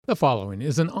The following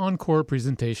is an encore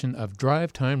presentation of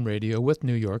Drive Time Radio with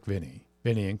New York Vinny.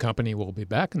 Vinny and Company will be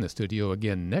back in the studio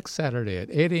again next Saturday at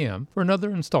 8 a.m. for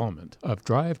another installment of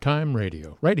Drive Time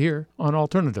Radio, right here on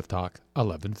Alternative Talk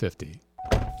 1150.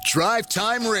 Drive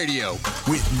Time Radio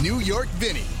with New York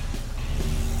Vinny.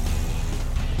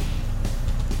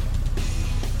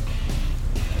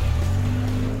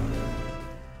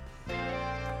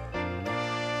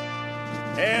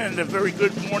 And a very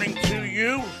good morning to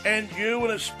you, and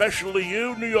especially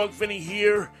you. New York Vinny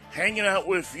here, hanging out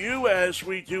with you as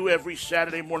we do every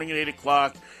Saturday morning at 8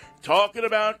 o'clock, talking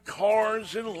about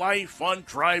cars and life on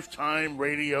Drive Time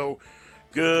Radio.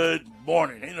 Good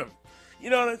morning.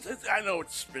 I know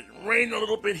it's been raining a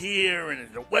little bit here,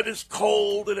 and the weather's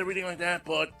cold and everything like that,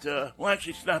 but,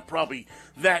 actually it's not probably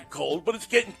that cold, but it's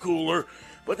getting cooler.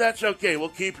 But that's okay. We'll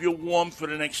keep you warm for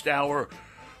the next hour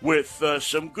with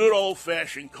some good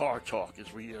old-fashioned car talk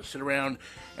as we sit around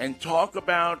and talk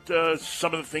about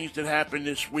some of the things that happened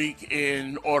this week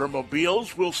in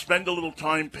automobiles. We'll spend a little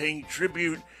time paying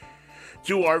tribute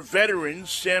to our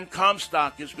veterans. Sam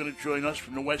Comstock is going to join us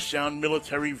from the West Sound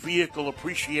Military Vehicle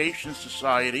Appreciation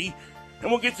Society,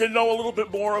 and we'll get to know a little bit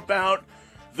more about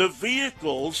the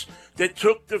vehicles that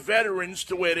took the veterans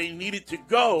to where they needed to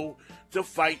go to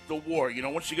fight the war. You know,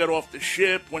 once you got off the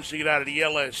ship, once you get out of the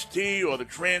LST or the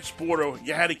transporter,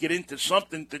 you had to get into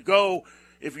something to go.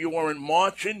 If you weren't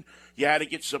marching, you had to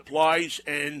get supplies,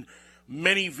 and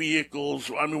many vehicles.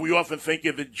 I mean, we often think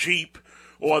of the Jeep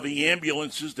or the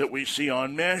ambulances that we see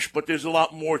on MASH, but there's a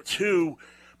lot more to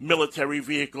military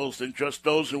vehicles than just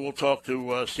those, and we'll talk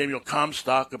to Samuel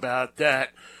Comstock about that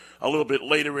a little bit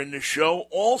later in the show.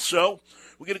 Also,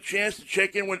 we get a chance to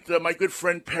check in with my good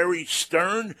friend Perry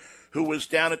Stern, who was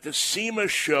down at the SEMA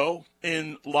show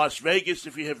in Las Vegas.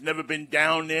 If you have never been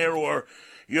down there or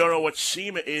you don't know what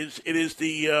SEMA is, it is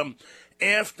the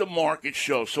aftermarket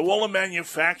show. So all the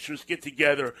manufacturers get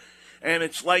together, and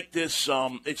it's like this,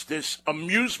 it's this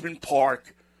amusement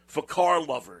park for car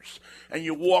lovers. And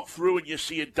you walk through and you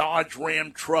see a Dodge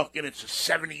Ram truck, and it's a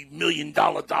 $70 million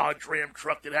Dodge Ram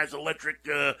truck that has electric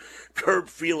curb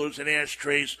feelers and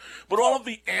ashtrays. But all of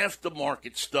the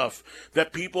aftermarket stuff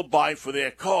that people buy for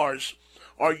their cars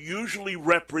are usually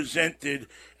represented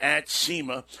at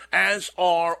SEMA, as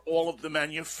are all of the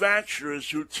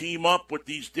manufacturers who team up with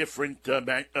these different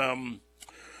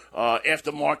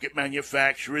aftermarket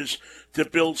manufacturers to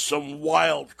build some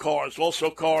wild cars. Also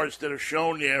cars that are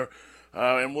shown there,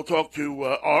 and we'll talk to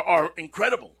are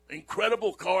incredible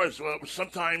cars.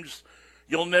 Sometimes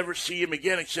you'll never see them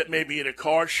again except maybe at a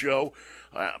car show,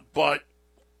 but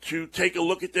to take a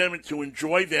look at them and to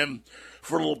enjoy them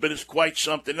for a little bit is quite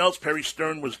something else. Perry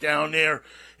Stern was down there,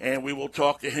 and we will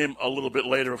talk to him a little bit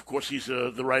later. Of course, he's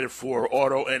the writer for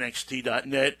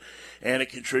AutoNXT.net and a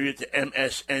contributor to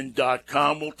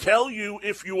MSN.com. We'll tell you,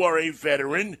 if you are a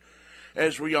veteran,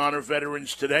 as we honor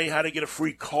veterans today, how to get a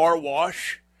free car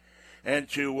wash and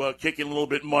to kick in a little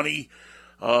bit of money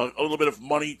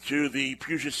to the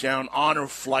Puget Sound Honor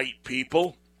Flight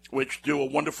people, which do a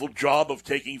wonderful job of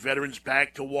taking veterans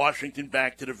back to Washington,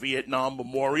 back to the Vietnam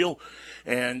Memorial,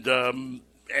 and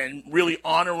really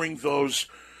honoring those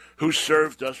who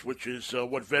served us, which is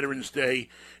what Veterans Day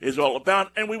is all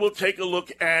about. And we will take a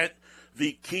look at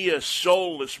the Kia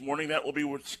Soul this morning. That will be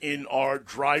what's in our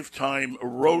Drive Time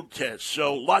road test.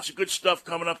 So lots of good stuff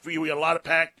coming up for you. We got a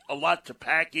lot to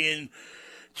pack in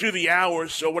to the hour.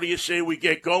 So what do you say we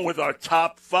get going with our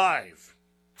top five?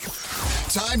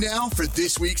 Time now for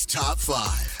this week's Top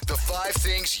 5. The 5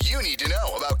 things you need to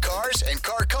know about cars and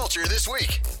car culture this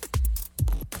week.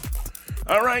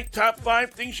 All right, top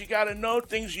 5 things you got to know,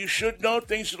 things you should know,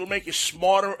 things that will make you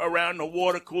smarter around the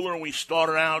water cooler. And we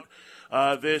started out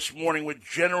this morning with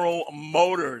General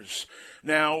Motors.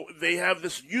 Now, they have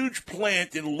this huge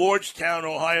plant in Lordstown,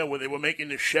 Ohio, where they were making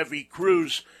the Chevy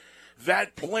Cruze.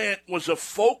 That plant was a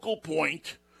focal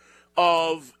point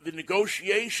of the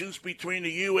negotiations between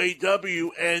the UAW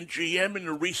and GM in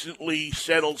the recently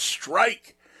settled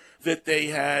strike that they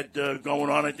had going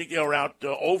on. I think they were out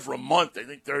over a month, I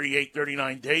think 38,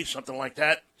 39 days, something like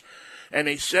that. And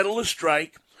they settled a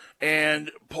strike, and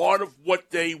part of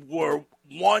what they were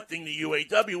wanting, the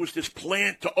UAW, was this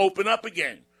plant to open up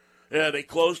again. They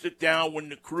closed it down when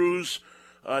the Cruze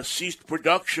ceased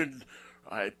production.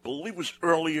 I believe it was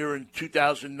earlier in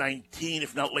 2019,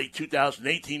 if not late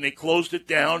 2018. They closed it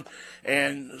down,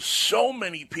 and so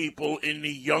many people in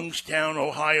the Youngstown,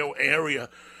 Ohio area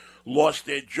lost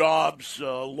their jobs,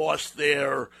 lost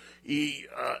their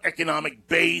economic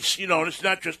base. You know, and it's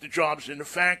not just the jobs in the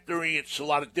factory. It's a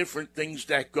lot of different things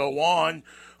that go on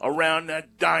around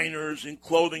that, diners and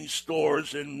clothing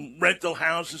stores and rental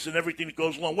houses and everything that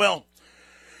goes along. Well,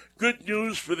 good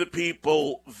news for the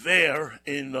people there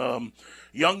in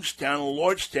Youngstown,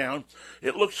 Lordstown.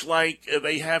 It looks like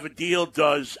they have a deal,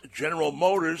 does General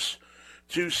Motors,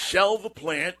 to sell the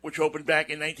plant, which opened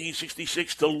back in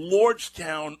 1966, to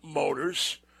Lordstown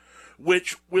Motors,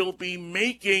 which will be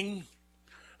making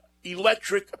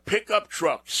electric pickup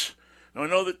trucks. Now, I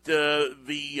know that the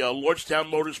Lordstown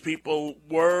Motors people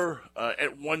were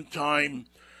at one time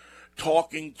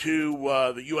talking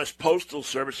to the U.S. Postal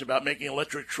Service about making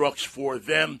electric trucks for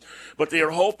them, but they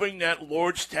are hoping that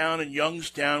Lordstown and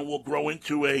Youngstown will grow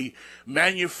into a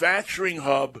manufacturing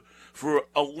hub for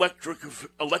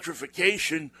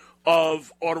electrification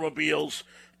of automobiles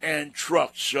and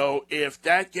trucks. So if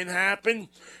that can happen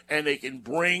and they can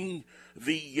bring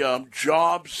the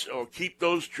jobs or keep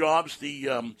those jobs,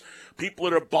 the people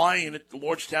that are buying it, the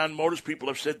Lordstown Motors people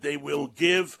have said they will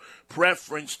give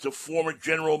preference to former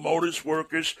General Motors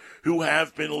workers who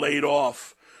have been laid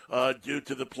off due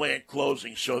to the plant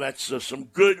closing. So that's some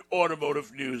good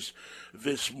automotive news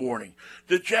this morning.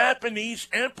 The Japanese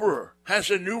Emperor has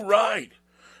a new ride.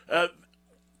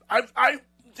 I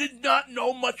did not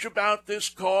know much about this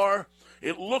car.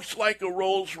 It looks like a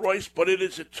Rolls-Royce, but it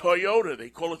is a Toyota. They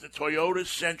call it the Toyota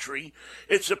Century.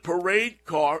 It's a parade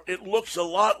car. It looks a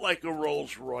lot like a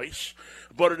Rolls-Royce,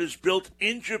 but it is built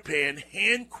in Japan,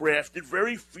 handcrafted.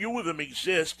 Very few of them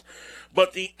exist,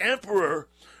 but the Emperor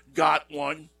got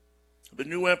one, the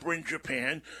new Emperor in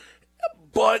Japan.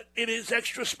 But it is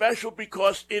extra special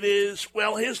because it is,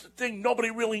 well, here's the thing,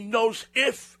 nobody really knows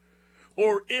if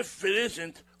it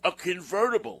isn't a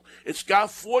convertible. It's got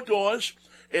 4 doors.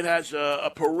 It has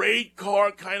a parade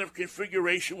car kind of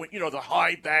configuration with, the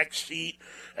high back seat,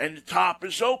 and the top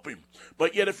is open.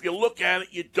 But yet, if you look at it,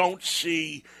 you don't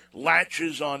see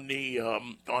latches on the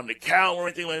cowl or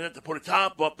anything like that to put a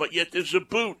top up. But yet, there's a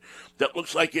boot that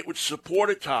looks like it would support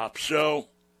a top. So,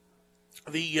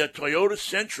 the Toyota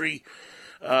Century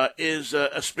is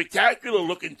a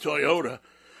spectacular-looking Toyota.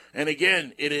 And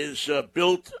again, it is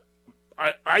built,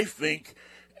 I think,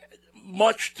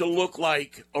 much to look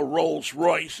like a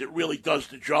Rolls-Royce. It really does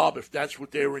the job if that's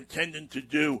what they were intending to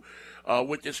do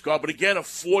with this car. But again, a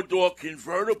 4-door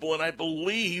convertible, and I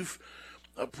believe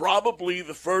probably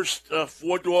the first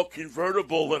 4-door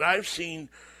convertible that I've seen,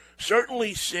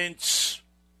 certainly since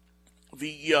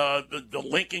the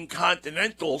Lincoln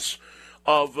Continentals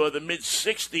of the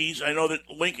mid-'60s. I know that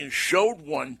Lincoln showed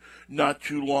one not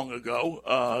too long ago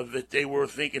that they were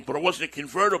thinking, but it wasn't a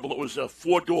convertible. It was a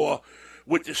 4-door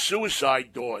with the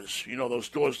suicide doors, those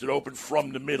doors that open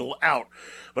from the middle out.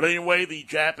 But anyway, the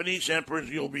Japanese Emperor,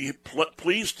 you'll be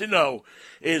pleased to know,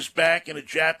 is back in a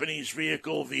Japanese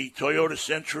vehicle. The Toyota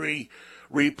Century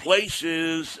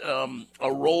replaces a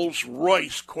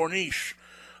Rolls-Royce Corniche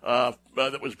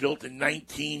that was built in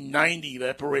 1990,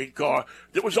 that parade car,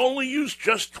 that was only used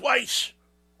just twice.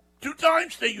 2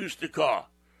 times they used the car.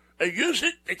 They use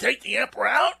it, they take the Emperor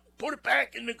out, put it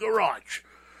back in the garage.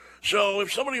 So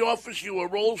if somebody offers you a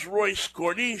Rolls-Royce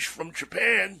Corniche from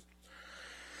Japan,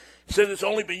 says it's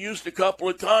only been used a couple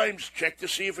of times, check to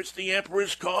see if it's the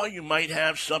Emperor's car. You might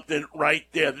have something right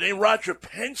there. The name Roger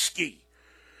Penske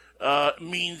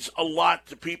means a lot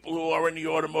to people who are in the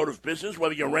automotive business.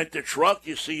 Whether you rent a truck,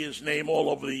 you see his name all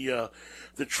over the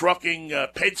trucking,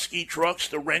 Penske trucks,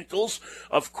 the rentals.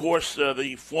 Of course,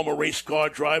 the former race car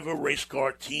driver, race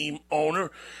car team owner,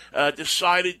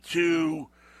 decided to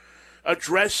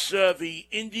address the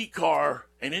IndyCar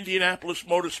and Indianapolis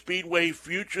Motor Speedway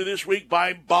future this week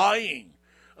by buying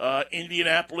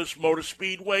Indianapolis Motor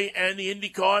Speedway and the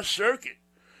IndyCar circuit.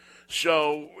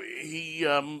 So he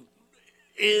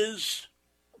is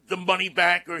the money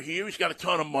backer here. He's got a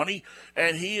ton of money,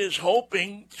 and he is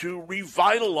hoping to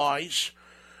revitalize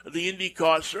the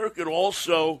IndyCar circuit.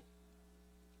 Also,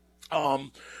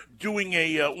 wanting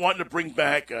to bring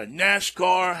back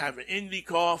NASCAR, have an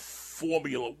IndyCar,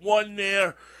 Formula One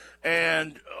there,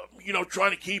 and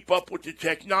trying to keep up with the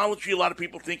technology. A lot of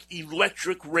people think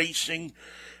electric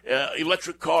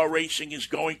car racing is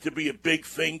going to be a big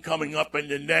thing coming up in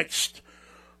the next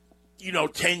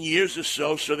 10 years or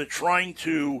so. So they're trying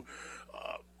to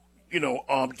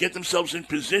get themselves in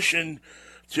position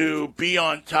to be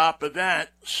on top of that.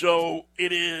 So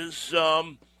it is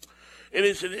an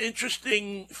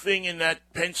interesting thing in that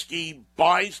Penske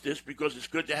buys this, because it's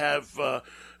good to have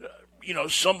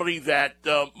somebody that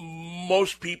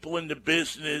most people in the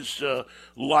business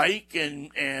like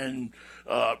and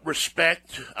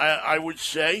respect, I would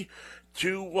say,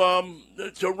 to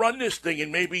run this thing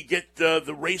and maybe get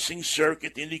the racing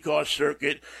circuit, the IndyCar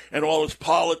circuit, and all its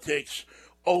politics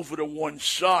over to one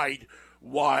side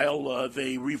while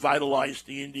they revitalize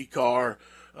the IndyCar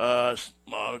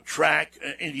track,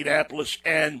 Indianapolis,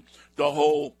 and the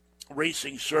whole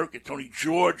racing circuit. Tony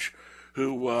George,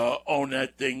 who owned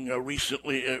that thing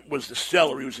recently, was the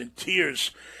seller. He was in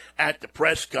tears at the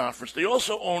press conference. They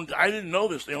also owned, I didn't know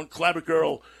this, they owned Clabber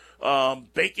Girl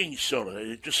baking soda.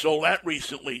 They just sold that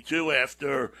recently, too,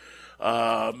 after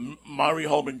Maury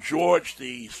Holman George,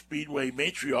 the Speedway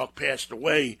matriarch, passed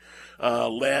away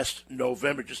last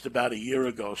November, just about a year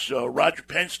ago. So Roger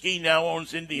Penske now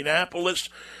owns Indianapolis.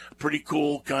 Pretty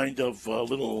cool kind of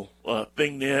little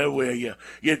thing there where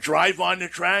you drive on the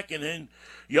track and then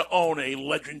you own a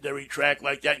legendary track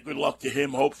like that. Good luck to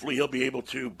him. Hopefully he'll be able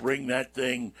to bring that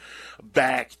thing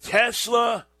back.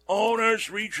 Tesla owners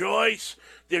rejoice.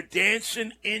 They're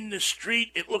dancing in the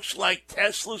street. It looks like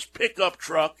Tesla's pickup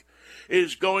truck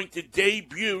is going to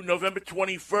debut November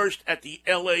 21st at the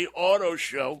LA Auto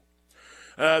Show.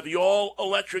 The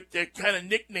all-electric, they're kind of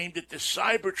nicknamed it the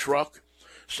Cybertruck,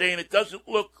 saying it doesn't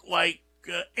look like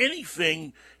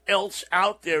anything else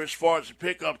out there as far as a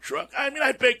pickup truck. I mean,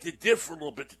 I beg to differ a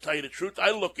little bit, to tell you the truth.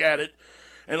 I look at it,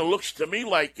 and it looks to me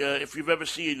like if you've ever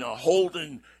seen a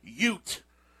Holden Ute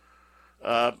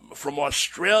from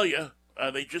Australia,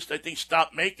 they just, I think,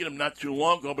 stopped making them not too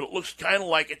long ago, but it looks kind of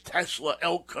like a Tesla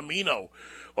El Camino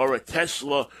or a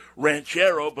Tesla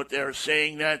Ranchero, but they're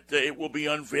saying that it will be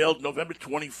unveiled November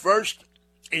 21st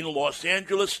in Los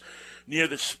Angeles near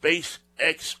the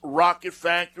SpaceX rocket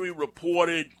factory.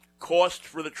 Reported cost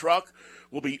for the truck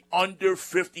will be under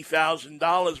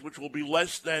 $50,000, which will be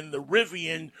less than the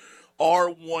Rivian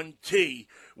R1T,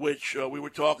 which we were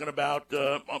talking about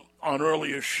on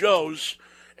earlier shows.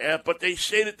 But they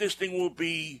say that this thing will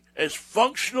be as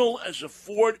functional as a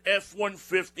Ford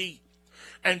F-150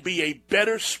 and be a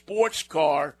better sports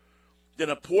car than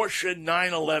a Porsche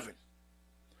 911.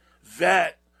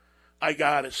 That I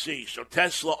got to see. So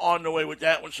Tesla on the way with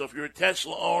that one. So if you're a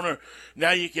Tesla owner,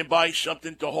 now you can buy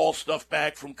something to haul stuff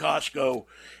back from Costco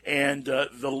and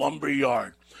the lumber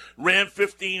yard. Ram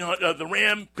 1500, the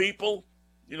Ram people,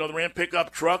 you know, the Ram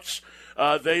pickup trucks,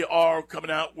 they are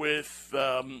coming out with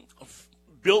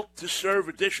built-to-serve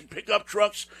edition pickup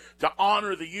trucks to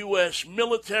honor the U.S.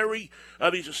 military.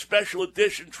 These are special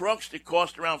edition trucks that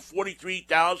cost around $43,000,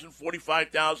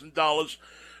 $45,000,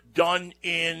 done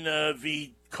in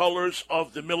the colors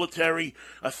of the military.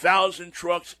 1,000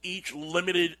 trucks, each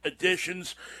limited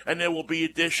editions, and there will be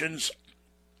editions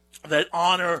that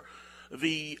honor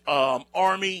the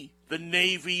Army, the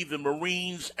Navy, the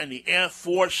Marines, and the Air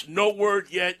Force. No word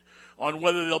yet on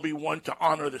whether there'll be one to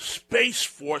honor the Space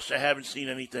Force. I haven't seen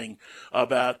anything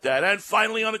about that. And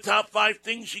finally, on the top 5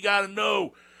 things you got to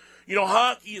know, you know,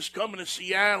 hockey is coming to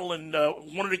Seattle, and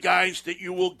one of the guys that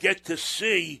you will get to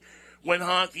see when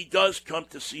hockey does come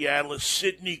to Seattle is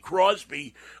Sidney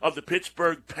Crosby of the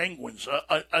Pittsburgh Penguins,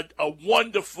 a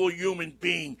wonderful human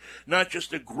being, not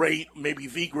just a great, maybe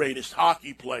the greatest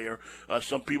hockey player.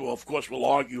 Some people, of course, will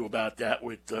argue about that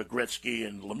with Gretzky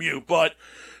and Lemieux, but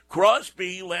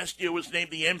Crosby last year was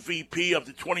named the MVP of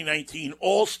the 2019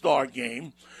 All-Star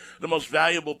Game, the most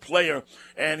valuable player,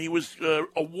 and he was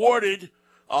awarded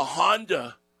a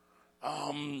Honda,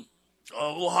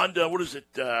 what is it,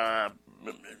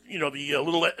 you know,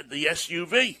 the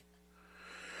SUV.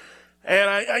 And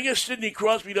I guess Sidney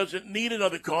Crosby doesn't need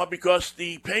another car because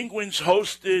the Penguins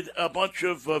hosted a bunch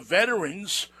of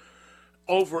veterans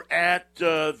over at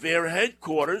their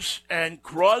headquarters, and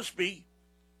Crosby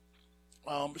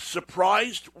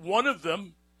surprised one of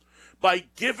them by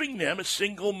giving them, a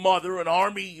single mother, an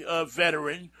Army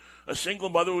veteran, a single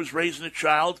mother who was raising a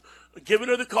child, giving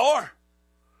her the car.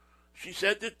 She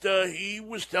said that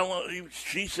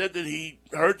she said that he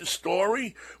heard the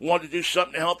story, wanted to do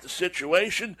something to help the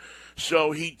situation,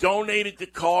 so he donated the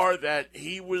car that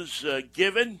he was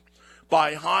given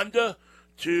by Honda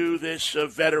to this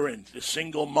veteran, the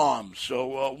single mom.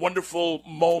 So a wonderful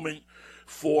moment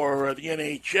for the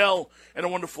NHL and a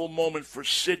wonderful moment for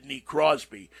Sidney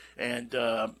Crosby. And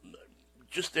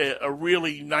just a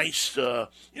really nice,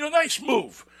 nice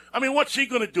move. I mean, what's he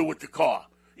going to do with the car?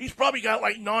 He's probably got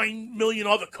like 9 million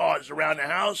other cars around the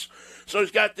house. So he's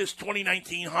got this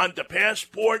 2019 Honda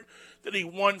Passport that he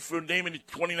won for naming the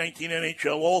 2019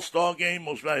 NHL All-Star Game,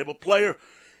 Most Valuable Player.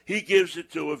 He gives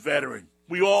it to a veteran.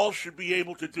 We all should be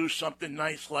able to do something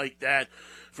nice like that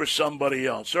for somebody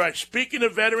else. All right, speaking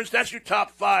of veterans, that's your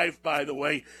top 5, by the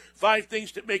way. 5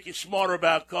 things that make you smarter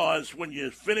about cars when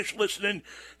you finish listening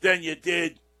than you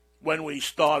did when we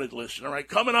started listening. All right,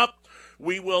 coming up,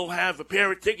 we will have a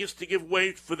pair of tickets to give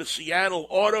away for the Seattle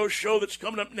Auto Show that's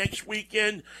coming up next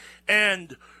weekend.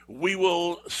 And we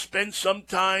will spend some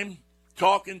time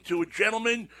talking to a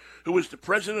gentleman who is the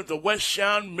president of the West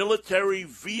Sound Military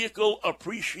Vehicle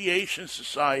Appreciation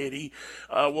Society.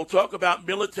 We'll talk about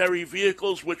military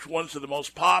vehicles, which ones are the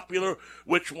most popular,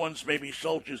 which ones maybe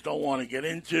soldiers don't want to get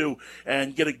into,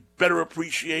 and get a better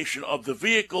appreciation of the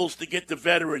vehicles to get the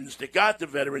veterans that got the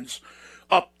veterans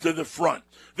up to the front.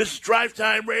 This is Drive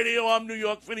Time Radio. I'm New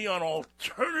York Vinny on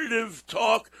Alternative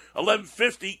Talk,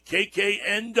 1150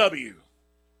 KKNW.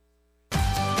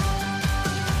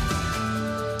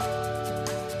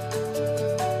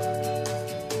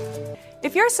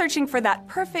 If you're searching for that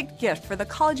perfect gift for the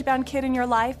college-bound kid in your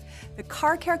life, the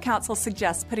Car Care Council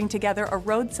suggests putting together a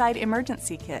roadside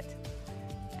emergency kit.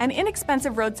 An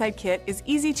inexpensive roadside kit is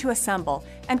easy to assemble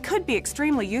and could be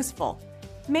extremely useful,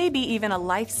 maybe even a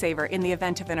lifesaver in the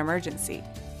event of an emergency.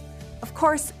 Of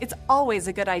course, it's always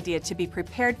a good idea to be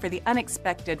prepared for the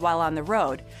unexpected while on the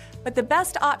road, but the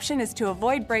best option is to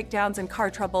avoid breakdowns and car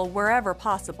trouble wherever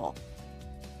possible.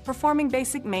 Performing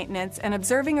basic maintenance and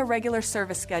observing a regular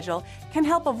service schedule can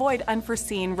help avoid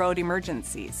unforeseen road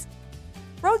emergencies.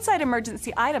 Roadside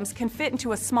emergency items can fit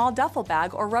into a small duffel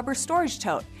bag or rubber storage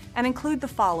tote and include the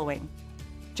following: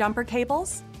 jumper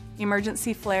cables,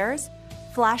 emergency flares,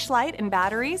 flashlight and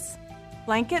batteries,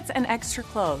 blankets and extra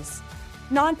clothes,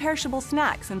 non-perishable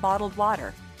snacks and bottled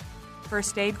water,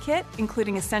 first aid kit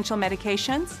including essential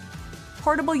medications,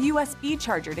 portable USB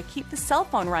charger to keep the cell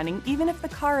phone running even if the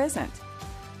car isn't,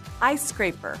 ice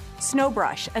scraper, snow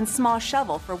brush, and small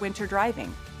shovel for winter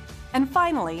driving. And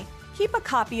finally, keep a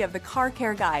copy of the Car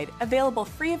Care Guide available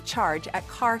free of charge at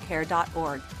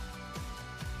carcare.org.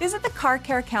 Visit the Car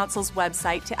Care Council's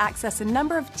website to access a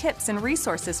number of tips and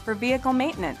resources for vehicle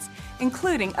maintenance,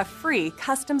 including a free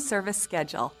custom service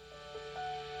schedule.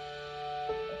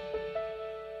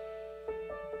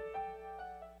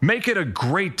 Make it a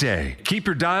great day. Keep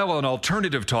your dial on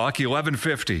Alternative Talk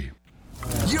 1150.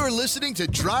 You're listening to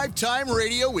Drive Time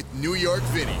Radio with New York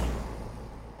Vinny.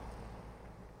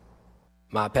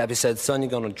 My pappy said, son,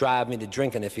 you're going to drive me to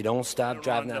drinking if you don't stop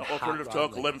driving that hot Alternative rod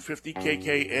Talk, lane. 1150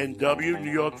 KKNW,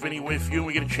 New York Vinny with you.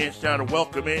 We get a chance now to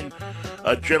welcome in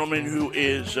a gentleman who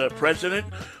is president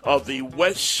of the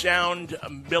West Sound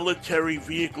Military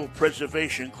Vehicle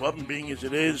Preservation Club, and being as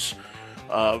it is,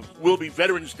 will be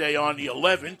Veterans Day on the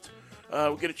 11th.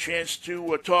 We'll get a chance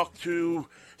to talk to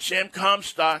Sam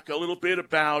Comstock a little bit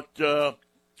about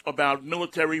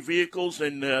military vehicles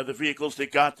and the vehicles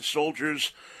that got the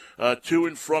soldiers to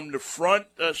and from the front.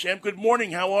 Sam, good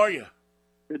morning. How are you?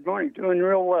 Good morning. Doing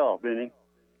real well, Vinny.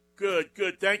 Good,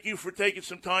 good. Thank you for taking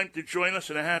some time to join us,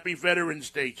 and a happy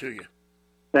Veterans Day to you.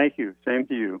 Thank you. Same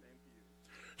to you.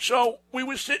 So we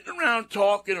were sitting around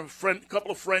talking, a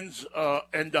couple of friends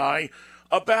and I,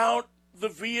 about the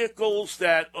vehicles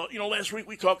that, last week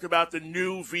we talked about the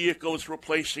new vehicles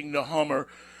replacing the Hummer,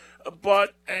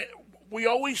 but we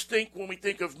always think, when we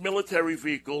think of military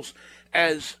vehicles,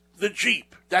 as the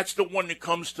Jeep. That's the one that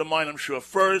comes to mind, I'm sure,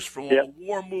 first, from all the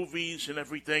war movies and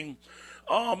everything.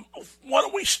 Why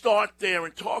don't we start there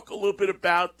and talk a little bit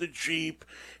about the Jeep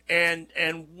and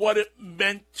what it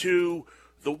meant to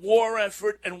the war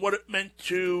effort and what it meant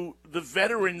to the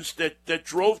veterans that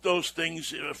drove those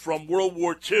things from World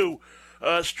War II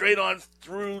straight on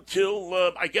through till,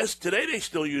 I guess today they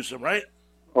still use them, right?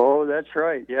 Oh, that's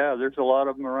right. Yeah, there's a lot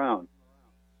of them around.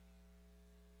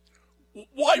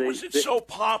 Why was it so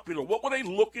popular? What were they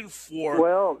looking for?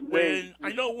 Well,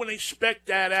 I know when they spec'd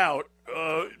that out,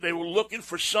 they were looking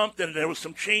for something, and there was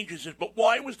some changes. But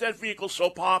why was that vehicle so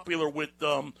popular with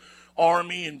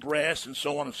Army and brass and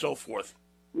so on and so forth?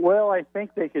 Well, I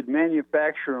think they could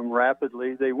manufacture them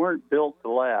rapidly. They weren't built to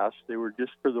last. They were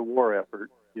just for the war effort,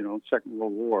 Second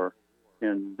World War.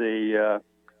 And they,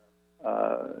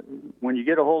 when you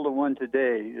get a hold of one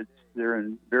today, they're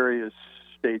in various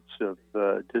states of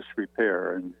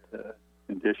disrepair and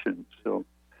condition. So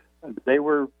they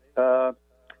were.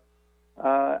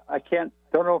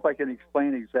 Don't know if I can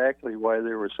explain exactly why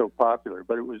they were so popular,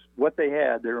 but it was what they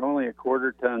had. They were only a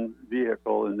quarter-ton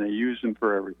vehicle, and they used them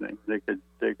for everything. They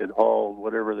could haul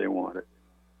whatever they wanted.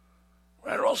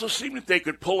 It also seemed that they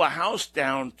could pull a house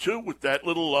down too with that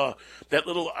little.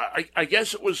 I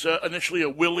guess it was initially a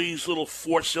Willys little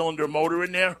 4-cylinder motor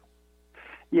in there.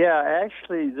 Yeah,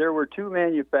 actually, there were two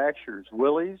manufacturers,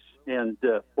 Willys and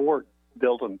Ford,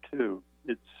 built them too.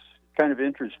 It's kind of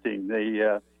interesting.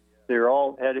 They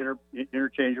all had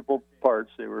interchangeable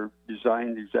parts. They were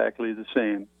designed exactly the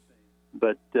same.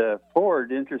 But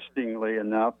Ford, interestingly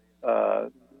enough,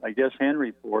 I guess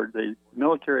Henry Ford, the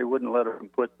military wouldn't let them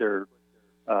put their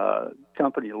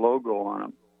company logo on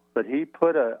them. But he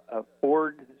put a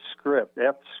Ford script,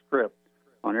 F script,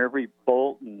 on every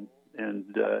bolt and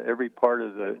every part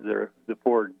of the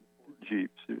Ford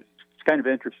Jeeps. It's kind of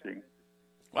interesting.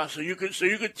 Wow, so you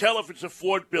could tell if it's a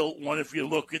Ford built one if you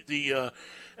look at the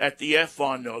F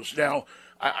on those. Now,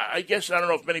 I guess I don't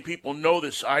know if many people know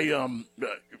this. I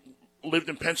lived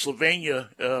in Pennsylvania,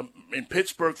 in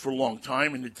Pittsburgh for a long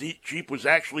time, and the Jeep was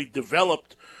actually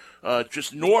developed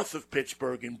just north of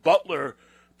Pittsburgh in Butler,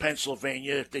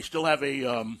 Pennsylvania. They still have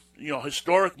a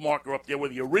historic marker up there where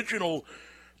the original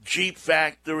Jeep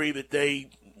factory that the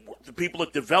people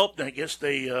that developed, I guess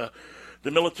the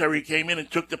military came in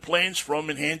and took the plans from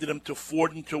and handed them to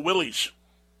Ford and to Willys.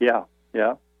 Yeah,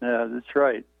 that's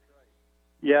right.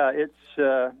 Yeah, it's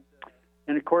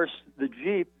and of course the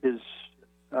Jeep is.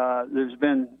 There's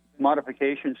been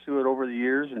modifications to it over the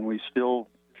years, and we still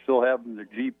have the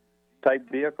Jeep type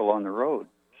vehicle on the road.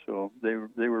 So they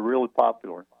were really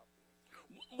popular.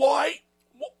 Why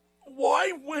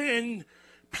when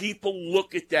people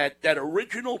look at that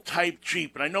original type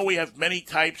Jeep, and I know we have many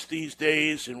types these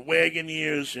days, and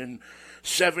Wagoneers and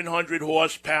 700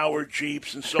 horsepower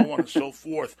Jeeps and so on and so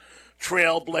forth,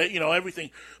 Trailblazer, everything.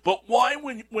 But why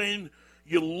when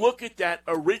you look at that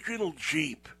original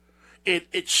Jeep,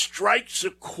 it strikes a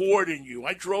chord in you?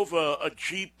 I drove a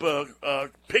Jeep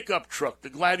pickup truck, the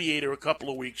Gladiator, a couple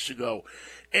of weeks ago,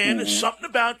 and there's something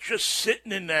about just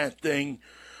sitting in that thing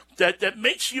that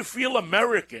makes you feel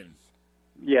American.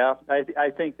 Yeah, I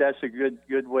think that's a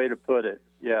good way to put it.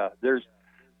 Yeah,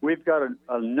 we've got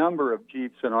a number of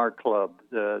Jeeps in our club.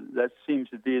 That seems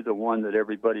to be the one that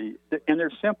everybody, and they're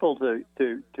simple to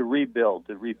rebuild,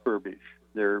 to refurbish.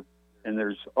 And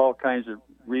there's all kinds of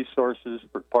resources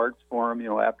for parts for them,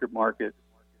 aftermarket,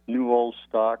 new old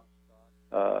stock,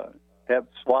 have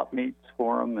swap meets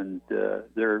for them, and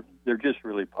they're just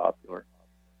really popular.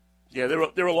 Yeah,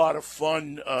 they're a lot of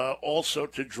fun also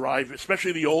to drive,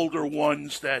 especially the older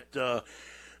ones that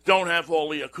don't have all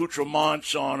the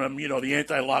accoutrements on them, the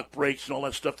anti-lock brakes and all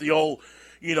that stuff. The old,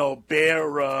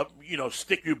 bare,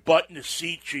 stick your butt in the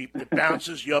seat Jeep that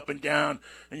bounces you up and down,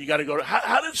 and you got to go to.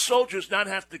 How did soldiers not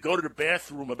have to go to the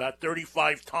bathroom about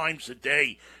 35 times a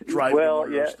day driving one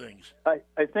of those things? I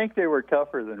think they were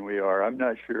tougher than we are. I'm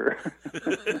not sure.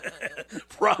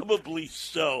 Probably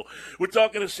so. We're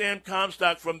talking to Sam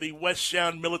Comstock from the West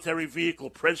Sound Military Vehicle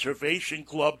Preservation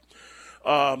Club.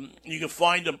 You can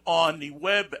find them on the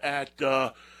web at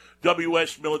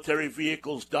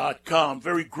WSMilitaryVehicles.com.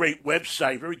 Very great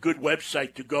website, very good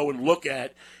website to go and look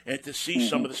at and to see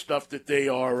some of the stuff that they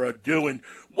are doing.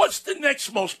 What's the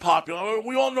next most popular?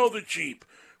 We all know the Jeep.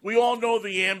 We all know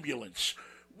the ambulance.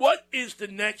 What is the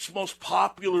next most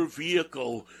popular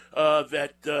vehicle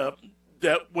that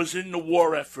was in the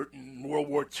war effort in World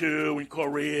War II, in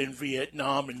Korea, and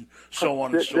Vietnam, and so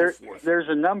on and so forth? There's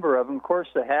a number of them. Of course,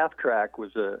 the half track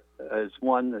is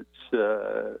one that's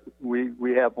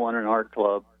we have one in our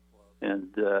club, and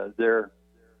they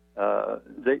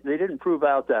didn't prove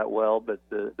out that well. But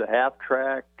the half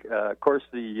track, of course,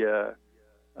 the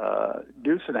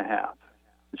Deuce and a Half,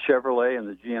 the Chevrolet and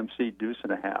the GMC Deuce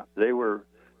and a Half, they were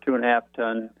 2.5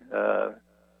 ton.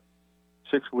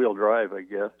 6-wheel drive, I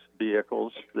guess,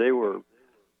 vehicles. They were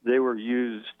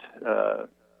used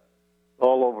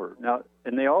all over now,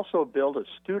 and they also built a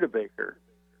Studebaker,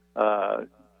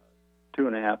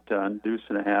 2.5 ton, Deuce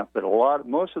and a Half. But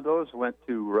most of those went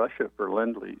to Russia for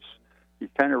Lend-Lease. You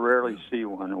kind of rarely see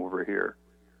one over here.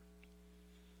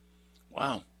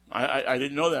 Wow. I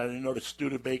didn't know that. I didn't know that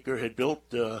Studebaker had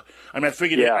built. I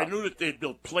figured. I knew that they'd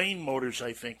built plane motors,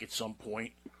 I think, at some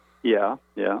point. Yeah.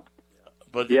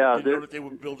 But I didn't know that they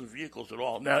were building vehicles at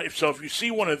all. Now, if you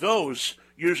see one of those,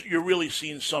 you're really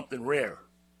seeing something rare.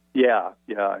 Yeah,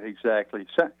 exactly.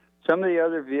 Some of the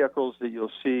other vehicles that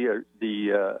you'll see are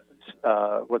the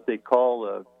what they call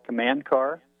a command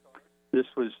car. This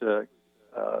was it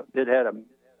had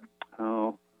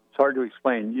it's hard to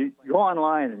explain. You go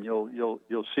online and you'll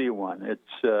see one.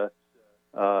 It's as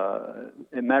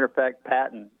a matter of fact,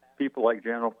 people like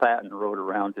General Patton rode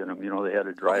around in them. They had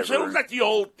a driver. So it was like the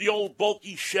old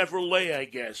bulky Chevrolet, I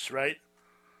guess, right?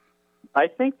 I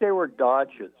think they were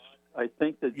Dodges. I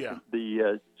think that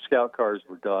the Scout cars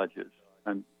were Dodges.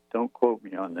 Don't quote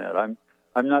me on that. I'm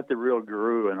not the real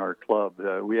guru in our club.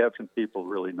 We have some people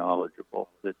really knowledgeable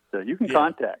that you can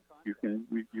contact. You can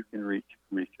reach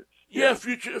us. Yeah,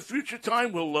 future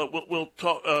time we'll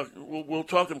talk we'll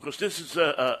talk to them, because this is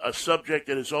a subject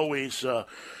that has always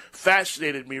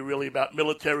fascinated me really about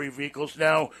military vehicles.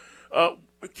 Now,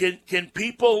 can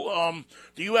people?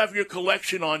 Do you have your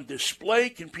collection on display?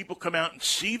 Can people come out and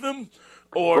see them,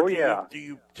 or do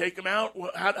you take them out?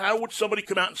 How would somebody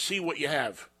come out and see what you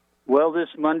have? Well, this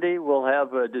Monday we'll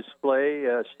have a display,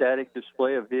 a static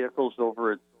display of vehicles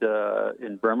over at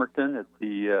in Bremerton at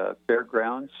the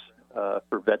fairgrounds.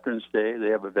 for Veterans Day. They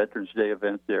have a Veterans Day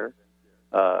event there.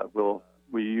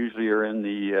 We usually are in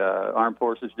the Armed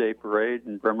Forces Day Parade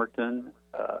in Bremerton.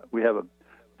 We have a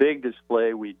big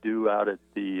display we do out at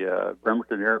the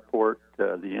Bremerton Airport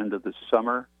the end of the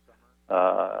summer.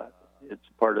 It's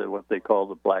part of what they call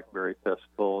the Blackberry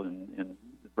Festival in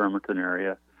the Bremerton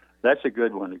area. That's a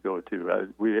good one to go to. A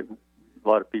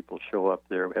lot of people show up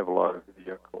there. We have a lot of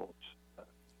vehicles.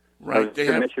 Right.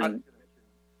 I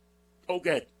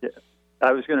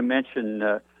was going to mention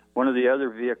one of the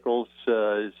other vehicles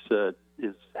is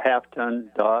half-ton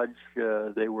Dodge.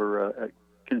 They were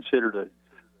considered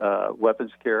a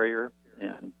weapons carrier,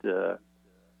 and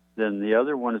then the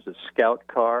other one is a scout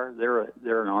car.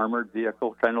 They're an armored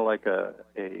vehicle, kind of like a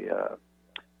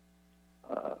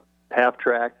half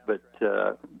track, but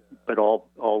all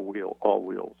wheels.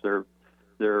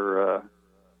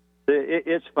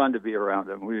 It's fun to be around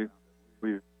them. We've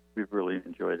really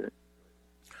enjoyed it.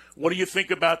 What do you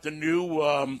think about the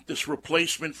new this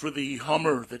replacement for the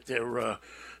Hummer that they're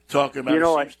talking about? It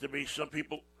seems to be some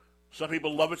people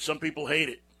love it, some people hate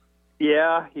it.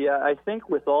 Yeah. I think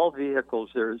with all vehicles,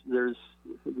 there's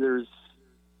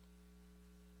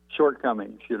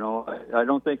shortcomings. I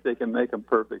don't think they can make them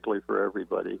perfectly for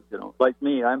everybody. Like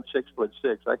me, I'm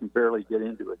 6'6". I can barely get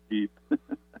into a Jeep.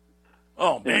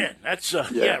 Oh man, that's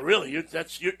really.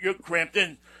 You're cramped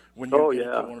in when you get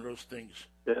into one of those things.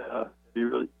 Yeah, you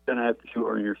really gonna have to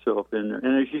shoehorn yourself in there.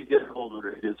 And as you get older,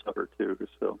 it gets harder too.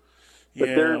 So, but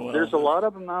there's a lot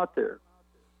of them out there.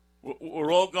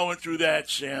 We're all going through that,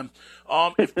 Sam.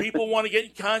 If people want to get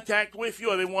in contact with you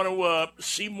or they want to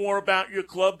see more about your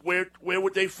club, where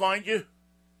would they find you?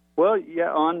 Well,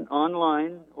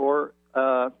 online or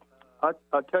I'll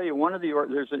tell you,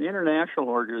 there's an international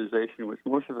organization which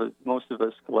most of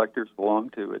us collectors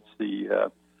belong to. It's the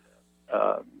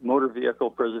Motor Vehicle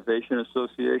Preservation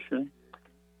Association.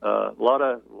 A lot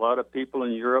of people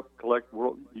in Europe collect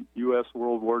U.S.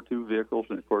 World War II vehicles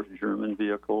and, of course, German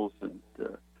vehicles, and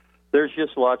there's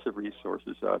just lots of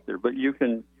resources out there. But you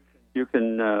can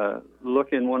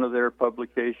look in one of their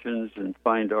publications and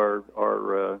find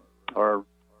our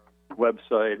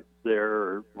website there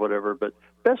or whatever. But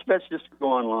best bet's just go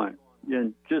online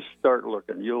and just start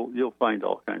looking. You'll find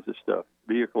all kinds of stuff,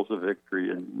 vehicles of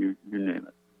victory, and you name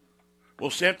it. Well,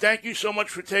 Sam, thank you so much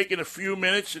for taking a few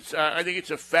minutes. I think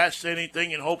it's a fascinating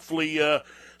thing, and hopefully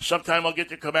sometime I'll get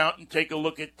to come out and take a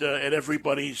look at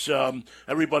everybody's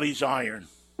iron.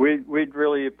 We'd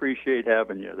really appreciate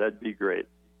having you. That'd be great.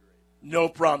 No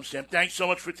problem, Sam. Thanks so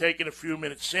much for taking a few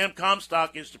minutes. Sam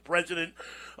Comstock is the president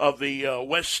of the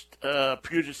West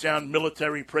Puget Sound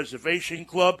Military Preservation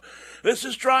Club. This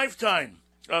is Drive Time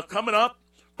coming up.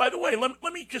 By the way, let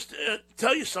me just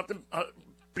tell you something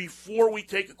before we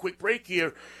take a quick break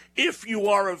here. If you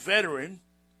are a veteran,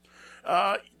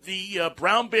 the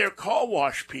Brown Bear Car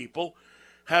Wash people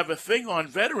have a thing on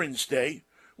Veterans Day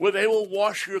where they will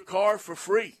wash your car for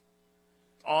free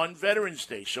on Veterans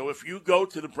Day. So if you go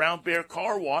to the Brown Bear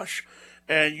Car Wash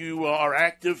and you are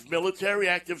active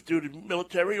duty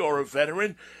military, or a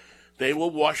veteran, they will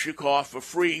wash your car for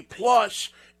free. Plus,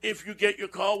 if you get your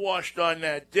car washed on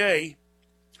that day,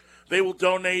 they will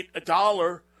donate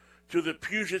 $1 to the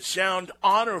Puget Sound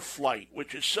Honor Flight,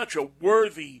 which is such a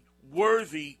worthy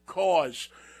cause,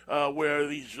 where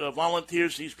these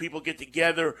volunteers, these people get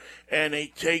together and they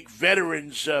take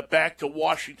veterans back to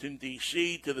Washington,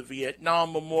 D.C., to the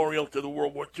Vietnam Memorial, to the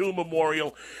World War II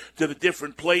Memorial, to the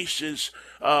different places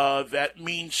that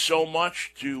mean so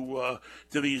much to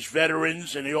these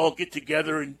veterans. And they all get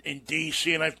together in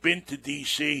D.C., and I've been to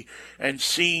D.C. and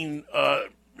seen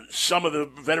some of the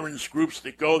veterans groups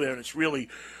that go there, and it's really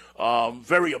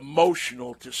very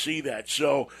emotional to see that.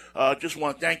 So just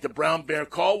want to thank the Brown Bear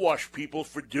Car Wash people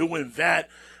for doing that.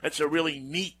 That's a really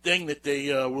neat thing that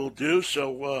they will do.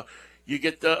 So you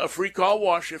get a free car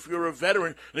wash if you're a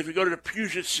veteran. And if you go to the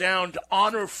Puget Sound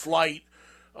Honor Flight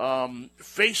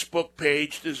Facebook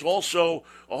page, there's also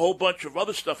a whole bunch of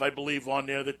other stuff, I believe, on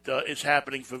there that is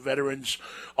happening for veterans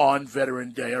on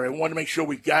Veteran Day. I want to make sure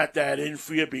we got that in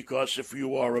for you, because if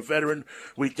you are a veteran,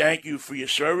 we thank you for your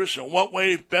service. And what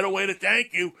better way to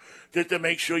thank you than to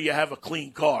make sure you have a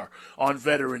clean car on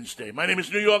Veterans Day. My name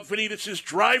is New York Vinny. This is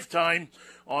Drive Time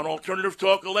on Alternative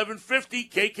Talk 1150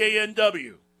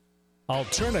 KKNW.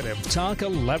 Alternative Talk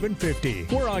 1150.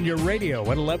 We're on your radio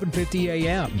at 1150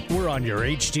 a.m. We're on your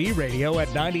HD radio at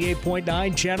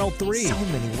 98.9 Channel 3. So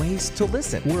many ways to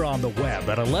listen. We're on the web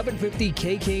at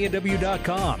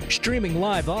 1150kknw.com, streaming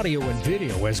live audio and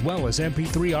video, as well as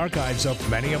MP3 archives of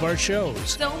many of our shows.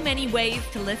 So many ways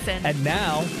to listen. And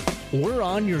now, We're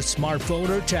on your smartphone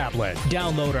or tablet.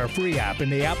 Download our free app in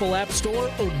the Apple App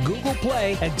Store or Google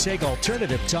Play and take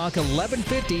Alternative Talk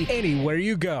 1150 anywhere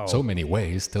you go. So many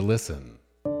ways to listen.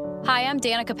 Hi, I'm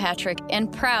Danica Patrick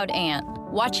and proud aunt.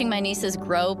 Watching my nieces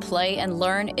grow, play, and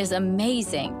learn is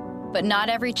amazing. But not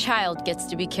every child gets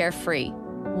to be carefree.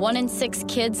 1 in 6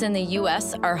 kids in the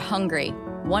U.S. are hungry.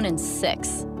 1 in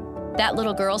 6. That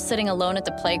little girl sitting alone at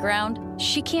the playground,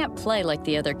 she can't play like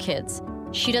the other kids.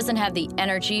 She doesn't have the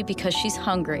energy because she's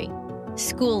hungry.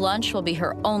 School lunch will be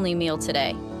her only meal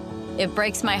today. It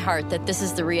breaks my heart that this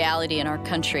is the reality in our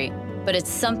country, but it's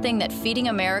something that Feeding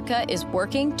America is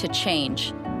working to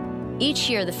change. Each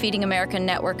year, the Feeding America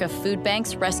network of food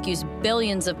banks rescues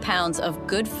billions of pounds of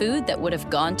good food that would have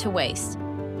gone to waste.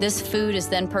 This food is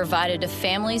then provided to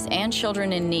families and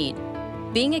children in need.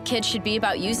 Being a kid should be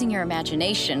about using your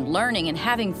imagination, learning, and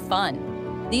having fun.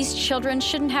 These children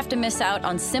shouldn't have to miss out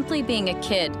on simply being a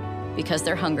kid because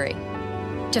they're hungry.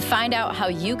 To find out how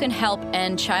you can help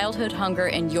end childhood hunger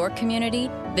in your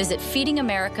community, visit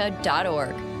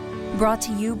feedingamerica.org. Brought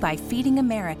to you by Feeding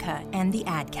America and the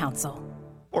Ad Council.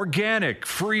 Organic,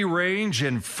 free range,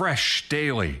 and fresh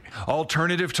daily.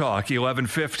 Alternative Talk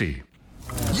 1150.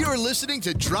 You're listening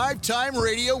to Drive Time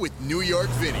Radio with New York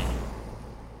Vinny.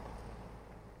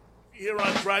 Here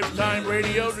on Drive Time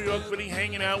Radio, New York Vinny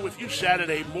hanging out with you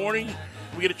Saturday morning.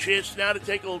 We get a chance now to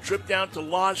take a little trip down to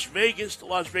Las Vegas. The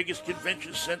Las Vegas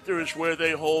Convention Center is where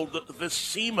they hold the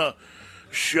SEMA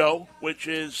show, which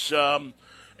is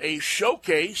a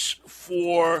showcase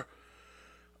for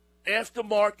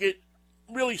aftermarket,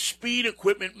 really Speed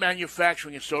Equipment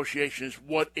Manufacturing Association is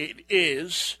what it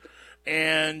is.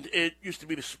 And it used to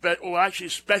be the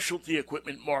Specialty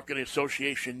Equipment Marketing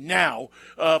Association now,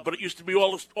 but it used to be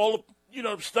all the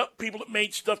stuff, people that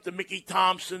made stuff, the Mickey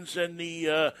Thompsons and the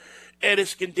Ed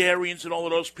Iskandarians and all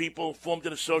of those people formed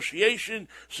an association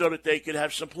so that they could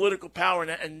have some political power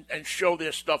and show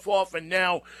their stuff off. And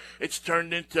now it's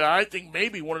turned into, I think,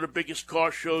 maybe one of the biggest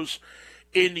car shows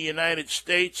in the United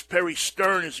States. Perry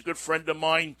Stern is a good friend of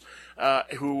mine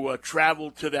who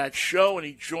traveled to that show, and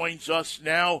he joins us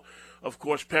now. Of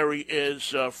course, Perry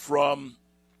is from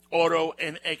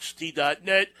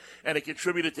AutoNXT.net and a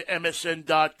contributor to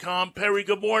MSN.com. Perry,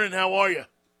 good morning. How are you?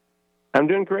 I'm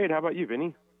doing great. How about you,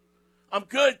 Vinny? I'm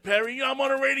good, Perry. I'm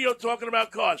on the radio talking about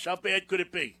cars. How bad could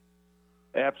it be?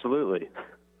 Absolutely.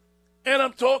 And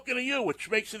I'm talking to you, which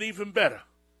makes it even better.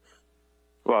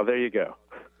 Well, there you go.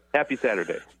 Happy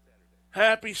Saturday.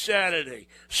 Happy Saturday.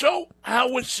 So,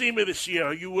 how was SEMA this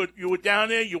year? You were down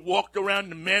there. You walked around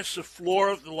the massive floor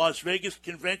of the Las Vegas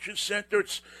Convention Center.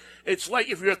 It's like,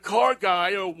 if you're a car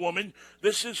guy or a woman,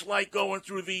 this is like going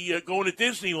to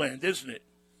Disneyland, isn't it?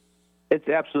 It's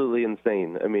absolutely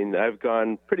insane. I mean, I've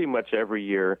gone pretty much every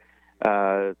year.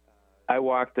 I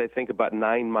walked, I think, about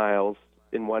 9 miles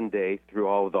in one day through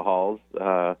all of the halls.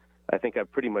 I think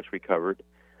I've pretty much recovered.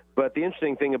 But the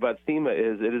interesting thing about SEMA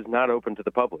is it is not open to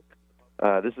the public.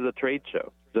 This is a trade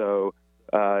show. So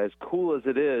as cool as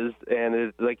it is,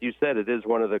 and like you said, it is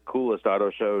one of the coolest auto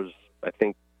shows, I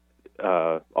think,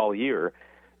 all year,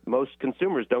 most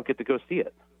consumers don't get to go see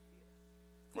it.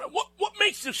 What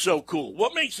makes it so cool?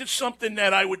 What makes it something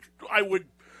that I would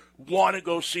want to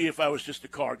go see if I was just a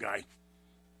car guy?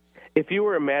 If you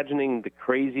were imagining the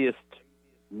craziest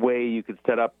way you could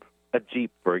set up a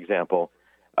Jeep, for example,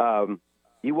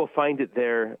 you will find it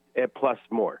there at plus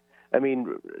more. I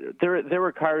mean, there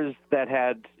were cars that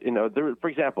had, for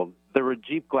example, there were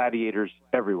Jeep Gladiators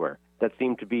everywhere. That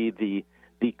seemed to be the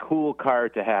cool car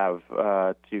to have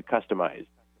to customize.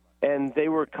 And they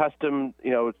were custom,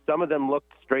 some of them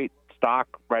looked straight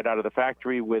stock right out of the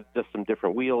factory with just some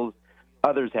different wheels.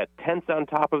 Others had tents on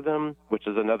top of them, which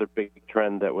is another big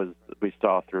trend that we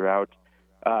saw throughout.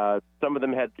 Some of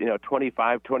them had,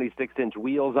 25, 26-inch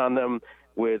wheels on them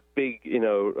with big,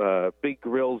 big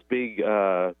grills, big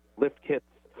lift kits.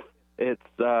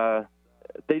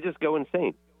 They just go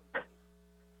insane.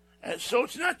 And so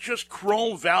it's not just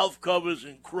chrome valve covers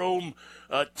and chrome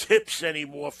tips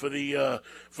anymore for the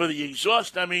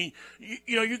exhaust. I mean,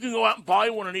 you can go out and buy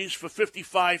one of these for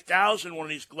 $55,000, one of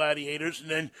these Gladiators,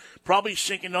 and then probably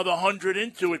sink another $100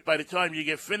 into it by the time you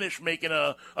get finished making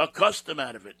a custom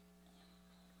out of it.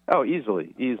 Oh,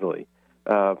 easily.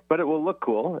 But it will look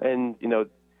cool, and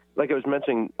like I was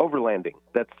mentioning, overlanding.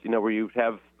 That's where you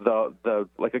have the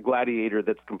like a Gladiator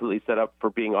that's completely set up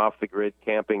for being off the grid,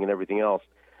 camping, and everything else.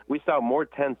 We saw more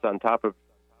tents on top of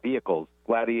vehicles,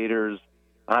 Gladiators,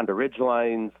 Honda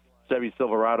Ridgelines, Chevy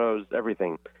Silverados,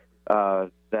 everything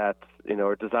that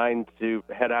are designed to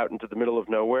head out into the middle of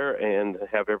nowhere and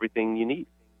have everything you need.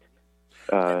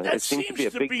 That seems to be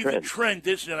a big trend. The trend,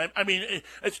 isn't it? I mean,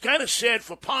 it's kind of sad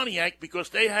for Pontiac because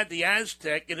they had the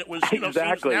Aztec, and it was, seems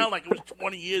now like it was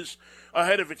 20 years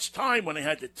ahead of its time when they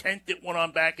had the tent that went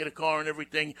on back of the car and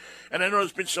everything. And I know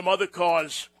there's been some other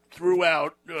cars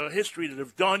throughout history that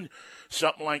have done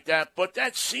something like that, but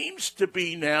that seems to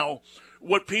be now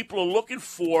what people are looking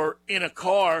for in a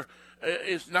car.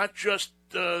 Is not just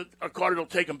a car that'll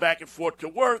take them back and forth to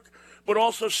work, but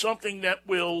also something that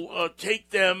will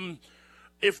take them,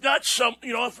 if not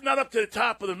if not up to the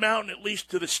top of the mountain, at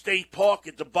least to the state park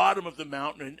at the bottom of the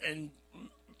mountain, and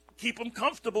keep them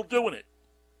comfortable doing it.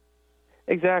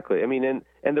 Exactly. I mean, and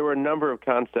there were a number of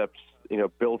concepts,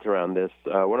 built around this.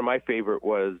 One of my favorite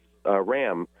was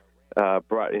Ram. They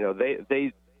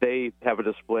have a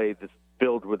display that's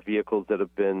filled with vehicles that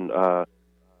have been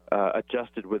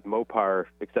adjusted with Mopar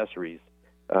accessories,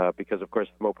 because of course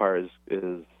Mopar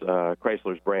is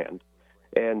Chrysler's brand,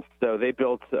 and so they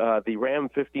built the Ram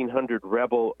 1500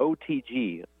 Rebel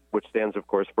OTG, which stands of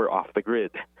course for off the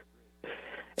grid.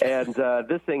 And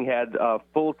this thing had a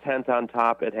full tent on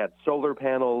top. It had solar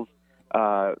panels.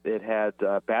 It had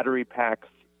battery packs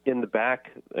in the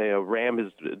back. Ram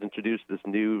has introduced this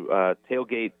new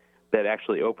tailgate that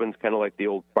actually opens kind of like the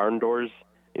old barn doors,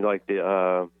 like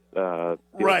the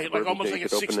right, like almost like a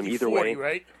 60-40,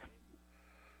 right?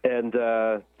 And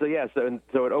so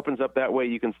it opens up that way.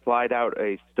 You can slide out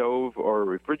a stove or a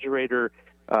refrigerator.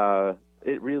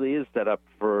 It really is set up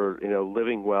for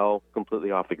living well,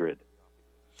 completely off the grid.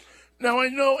 Now, I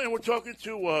know, and we're talking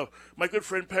to my good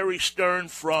friend Perry Stern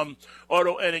from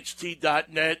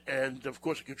AutoNXT.net and, of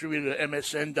course, a contributor to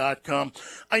MSN.com.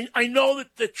 I know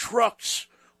that the trucks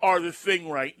are the thing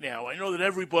right now. I know that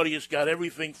everybody has got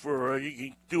everything for you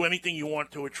can do anything you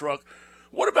want to a truck.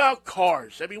 What about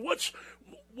cars? I mean, what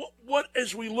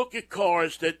as we look at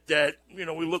cars that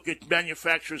we look at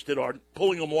manufacturers that are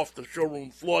pulling them off the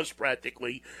showroom floors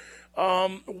practically.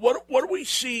 What are we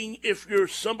seeing if you're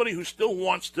somebody who still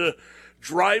wants to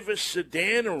drive a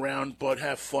sedan around but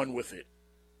have fun with it?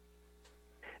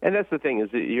 And that's the thing,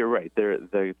 is that you're right.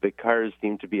 The cars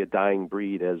seem to be a dying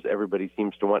breed as everybody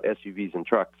seems to want SUVs and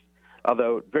trucks.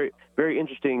 Although, very, very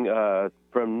interesting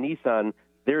from Nissan,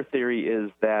 their theory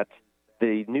is that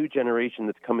the new generation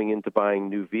that's coming into buying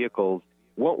new vehicles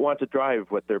won't want to drive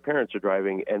what their parents are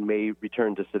driving and may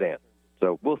return to sedans.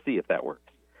 So we'll see if that works.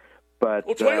 But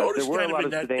Toyota's there were kind a lot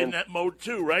of in that mode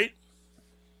too, right?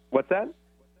 What's that?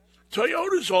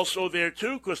 Toyota's also there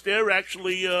too, because they're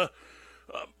actually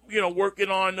working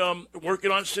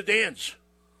on sedans.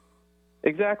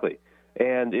 Exactly.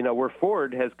 And where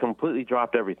Ford has completely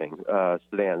dropped everything,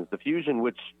 sedans. The Fusion,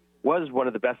 which was one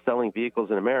of the best-selling vehicles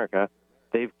in America,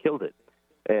 they've killed it,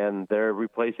 and they're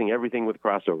replacing everything with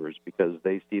crossovers because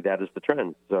they see that as the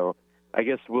trend. So I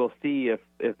guess we'll see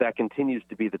if that continues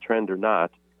to be the trend or not.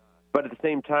 But at the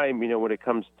same time, when it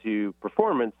comes to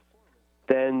performance,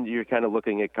 then you're kind of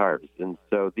looking at cars. And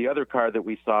so the other car that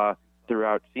we saw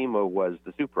throughout SEMA was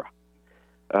the Supra,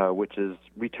 which is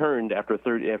returned after a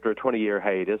 20-year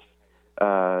hiatus.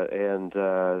 And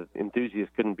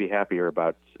enthusiasts couldn't be happier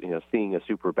about seeing a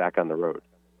Supra back on the road.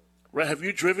 Right. Have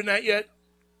you driven that yet?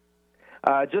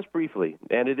 Just briefly,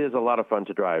 and it is a lot of fun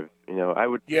to drive. I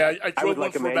would. Yeah, I drove one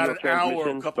like for about an hour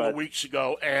a couple of weeks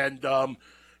ago, and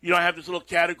I have this little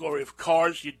category of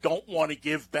cars you don't want to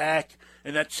give back,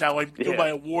 and that's how I do my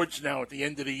awards now at the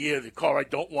end of the year. The car I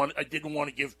didn't want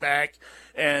to give back,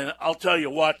 and I'll tell you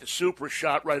what, the Supra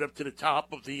shot right up to the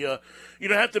top of the. You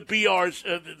don't have the BRs,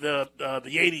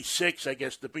 the 86, I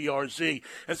guess, the BRZ.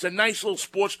 It's a nice little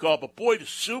sports car, but boy, the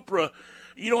Supra,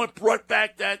 it brought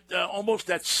back that almost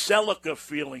that Celica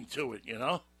feeling to it.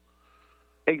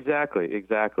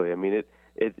 Exactly. I mean it.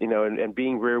 And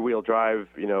being rear-wheel drive,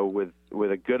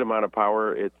 with a good amount of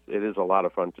power, it is a lot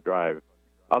of fun to drive.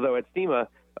 Although at SEMA,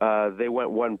 they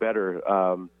went one better.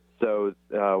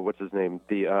 What's his name?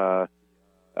 The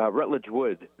Rutledge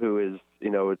Wood, who is,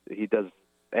 he does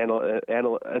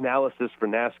analysis for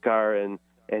NASCAR,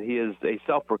 and he is a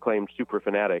self-proclaimed Supra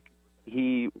fanatic.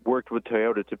 He worked with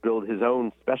Toyota to build his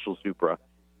own special Supra.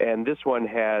 And this one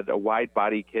had a wide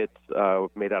body kit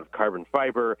made out of carbon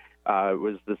fiber. It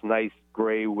was this nice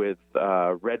gray with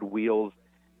red wheels.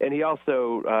 And he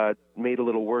also made a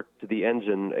little work to the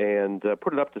engine and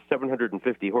put it up to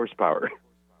 750 horsepower.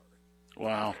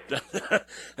 Wow.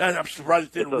 I'm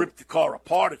surprised it didn't rip the car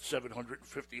apart at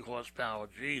 750 horsepower.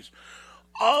 Jeez.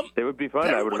 It would be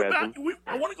fun, I would imagine.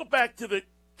 I want to go back to the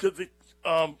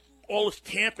all this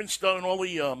camping stuff and all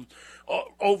the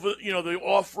the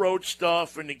off-road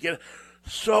stuff and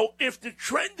So if the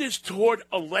trend is toward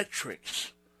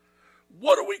electrics,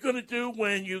 What are we going to do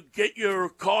when you get your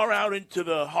car out into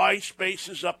the high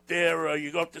spaces up there?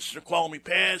 You go up to Snoqualmie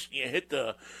Pass, and you hit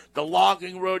the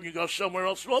logging road, and you go somewhere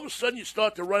else, and all of a sudden you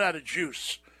start to run out of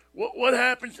juice. What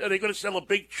happens? Are they going to sell a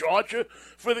big charger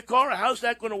for the car? Or how's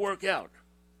that going to work out?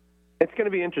 It's going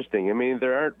to be interesting. I mean,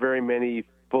 there aren't very many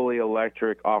fully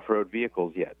electric off-road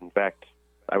vehicles yet. In fact,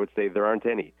 I would say there aren't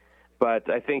any. But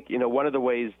I think, one of the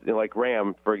ways, like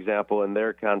Ram, for example, in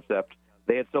their concept,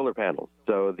 they had solar panels.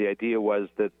 So the idea was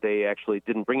that they actually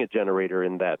didn't bring a generator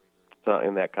in that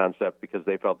concept because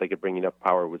they felt they could bring enough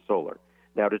power with solar.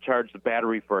 Now, to charge the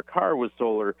battery for a car with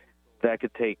solar, that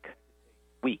could take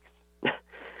weeks.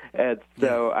 And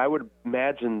so I would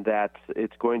imagine that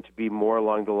it's going to be more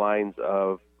along the lines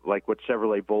of like what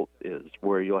Chevrolet Bolt is,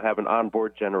 where you'll have an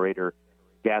onboard generator,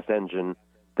 gas engine,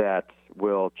 that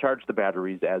will charge the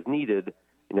batteries as needed.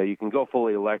 You can go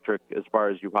fully electric as far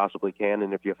as you possibly can,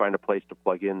 and if you find a place to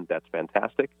plug in, that's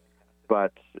fantastic.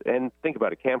 And think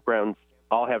about it, campgrounds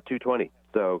all have 220,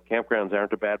 so campgrounds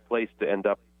aren't a bad place to end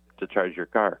up to charge your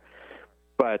car.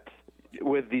 But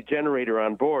with the generator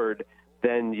on board,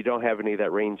 then you don't have any of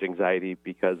that range anxiety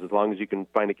because as long as you can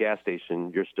find a gas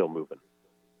station, you're still moving.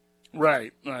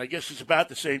 Right. I guess it's about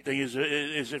the same thing as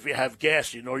if you have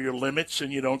gas. You know your limits,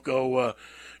 and you don't go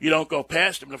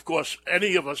past them. And of course,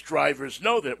 any of us drivers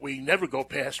know that we never go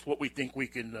past what we think we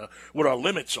can, what our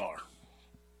limits are.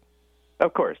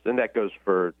 Of course, and that goes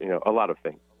for a lot of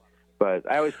things.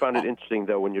 But I always found it interesting,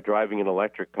 though, when you're driving an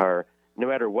electric car, no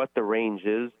matter what the range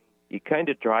is, you kind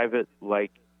of drive it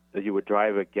like you would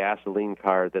drive a gasoline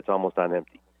car that's almost on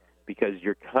empty, because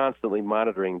you're constantly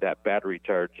monitoring that battery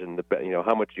charge and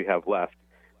how much you have left.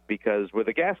 Because with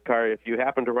a gas car, if you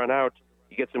happen to run out,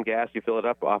 you get some gas, you fill it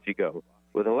up, off you go.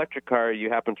 With an electric car, you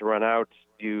happen to run out,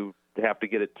 you have to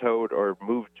get it towed or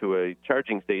moved to a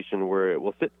charging station where it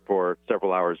will sit for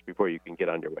several hours before you can get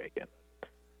on your way again.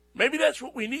 Maybe that's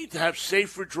what we need to have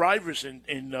safer drivers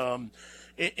in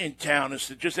town. Is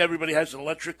that just everybody has an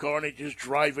electric car and they just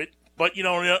drive it. But,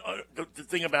 the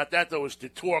thing about that, though, is the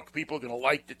torque. People are going to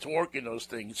like the torque in those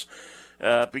things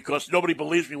because nobody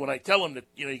believes me when I tell them that,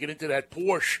 you get into that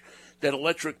Porsche, that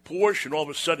electric Porsche, and all of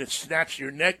a sudden it snaps your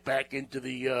neck back into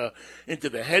the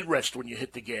headrest when you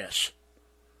hit the gas.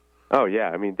 Oh, yeah.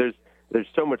 I mean, there's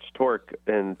so much torque,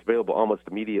 and it's available almost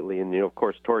immediately. And, of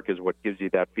course, torque is what gives you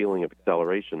that feeling of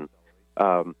acceleration.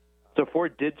 So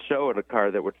Ford did show a car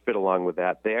that would fit along with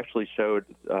that. They actually showed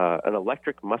an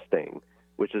electric Mustang,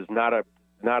 which is not a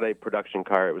production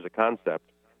car. It was a concept,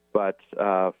 but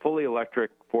fully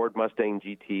electric Ford Mustang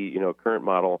GT, current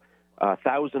model,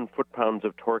 1,000 foot-pounds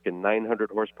of torque and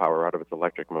 900 horsepower out of its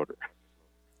electric motor.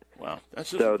 Wow,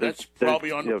 that's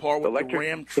probably on par with the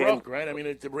Ram truck, right? I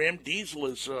mean, the Ram diesel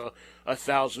is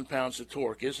 1,000 pounds of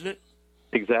torque, isn't it?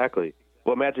 Exactly.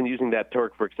 Well, imagine using that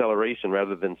torque for acceleration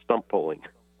rather than stump pulling.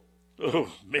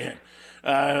 Oh, man.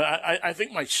 I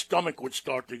think my stomach would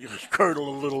start to curdle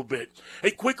a little bit.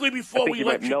 Hey, quickly before we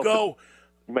let you go.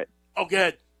 Go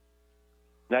ahead.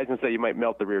 I was going to say you might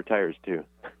melt the rear tires, too.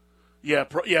 Yeah,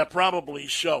 probably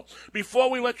so.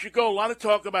 Before we let you go, a lot of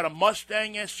talk about a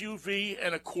Mustang SUV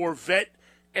and a Corvette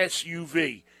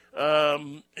SUV.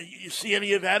 You see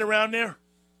any of that around there?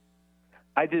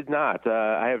 I did not.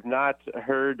 I have not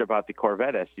heard about the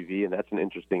Corvette SUV, and that's an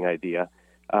interesting idea.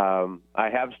 I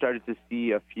have started to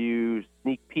see a few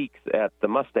sneak peeks at the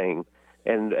Mustang,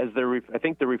 and as I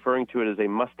think they're referring to it as a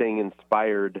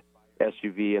Mustang-inspired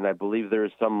SUV, and I believe there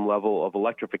is some level of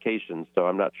electrification. So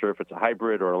I'm not sure if it's a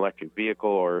hybrid or an electric vehicle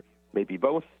or maybe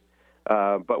both.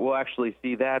 But we'll actually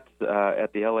see that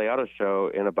at the LA Auto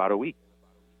Show in about a week.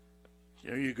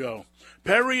 There you go.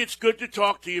 Perry, it's good to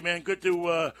talk to you, man. Good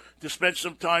to spend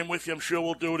some time with you. I'm sure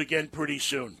we'll do it again pretty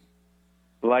soon.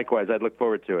 Likewise. I'd look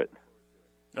forward to it.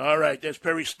 All right, there's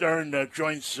Perry Stern,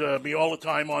 joins me all the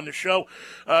time on the show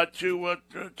to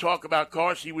talk about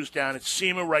cars. He was down at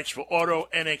SEMA, writes for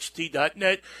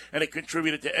AutoNXT.net, and a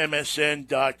contributor to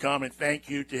MSN.com, and thank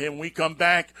you to him. When we come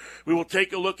back, we will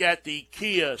take a look at the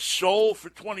Kia Soul for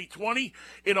 2020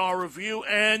 in our review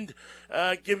and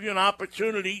give you an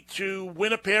opportunity to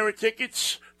win a pair of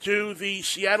tickets to the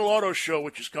Seattle Auto Show,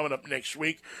 which is coming up next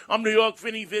week. I'm New York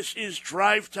Vinny. This is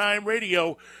Drive Time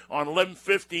Radio on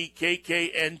 1150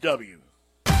 KKNW.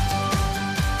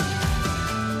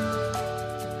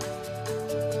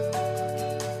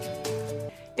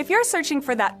 If you're searching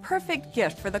for that perfect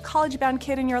gift for the college-bound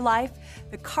kid in your life,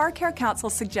 the Car Care Council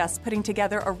suggests putting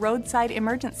together a roadside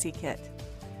emergency kit.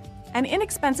 An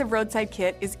inexpensive roadside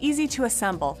kit is easy to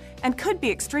assemble and could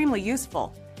be extremely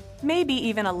useful, maybe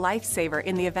even a lifesaver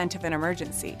in the event of an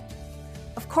emergency.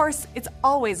 Of course, it's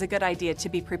always a good idea to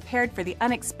be prepared for the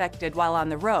unexpected while on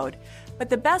the road, but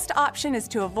the best option is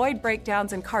to avoid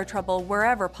breakdowns and car trouble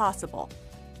wherever possible.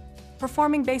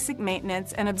 Performing basic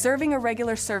maintenance and observing a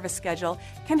regular service schedule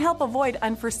can help avoid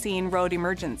unforeseen road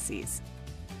emergencies.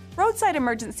 Roadside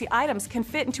emergency items can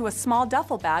fit into a small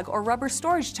duffel bag or rubber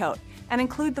storage tote and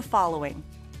include the following: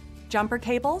 jumper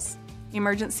cables,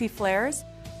 emergency flares,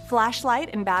 flashlight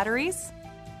and batteries,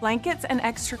 blankets and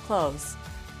extra clothes,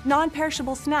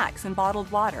 non-perishable snacks and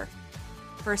bottled water,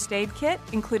 first aid kit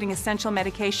including essential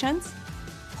medications,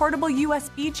 portable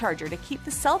USB charger to keep the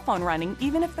cell phone running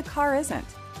even if the car isn't,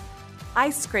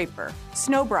 ice scraper,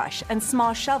 snow brush, and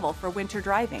small shovel for winter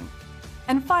driving.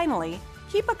 And finally,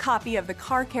 keep a copy of the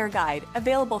Car Care Guide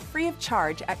available free of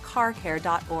charge at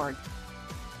carcare.org.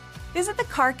 Visit the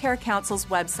Car Care Council's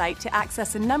website to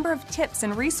access a number of tips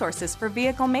and resources for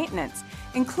vehicle maintenance,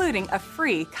 including a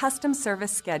free custom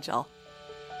service schedule.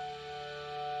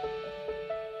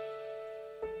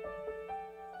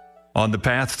 On the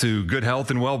path to good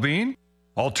health and well-being?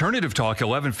 Alternative Talk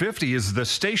 1150 is the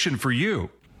station for you.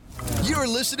 You're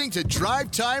listening to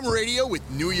Drive Time Radio with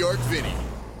New York Vinny.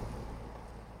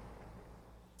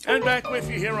 And back with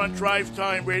you here on Drive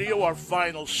Time Radio, our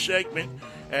final segment,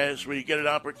 as we get an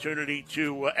opportunity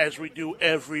to, as we do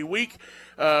every week,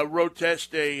 road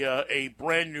test a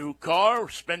brand new car,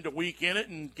 spend a week in it,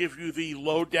 and give you the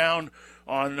lowdown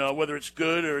on whether it's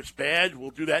good or it's bad. We'll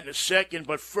do that in a second.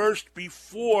 But first,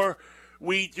 before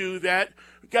we do that,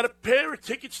 we've got a pair of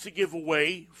tickets to give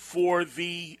away for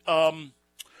the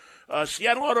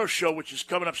Seattle Auto Show, which is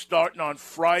coming up starting on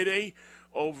Friday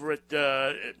over at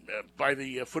by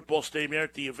the football stadium here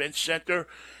at the Event Center.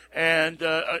 And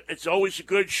it's always a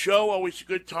good show, always a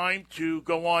good time to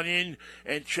go on in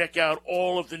and check out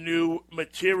all of the new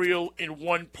material in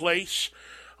one place.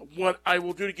 What I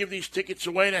will do to give these tickets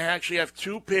away, and I actually have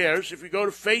two pairs. If you go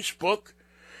to Facebook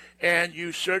and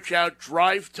you search out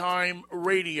Drive Time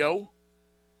Radio,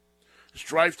 it's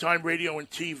Drive Time Radio and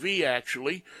TV,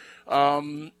 actually.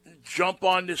 Jump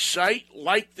on the site,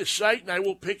 like the site, and I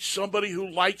will pick somebody who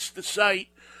likes the site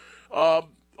over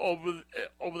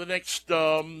the next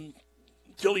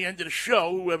till the end of the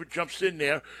show. Whoever jumps in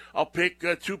there, I'll pick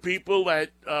two people that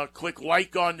click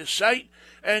like on the site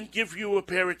and give you a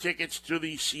pair of tickets to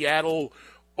the Seattle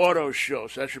Auto Show.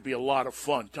 So that should be a lot of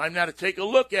fun. Time now to take a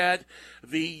look at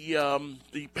the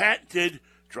patented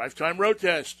Drive Time Road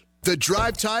Test. The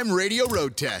Drive Time Radio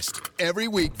Road Test. Every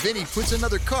week, Vinny puts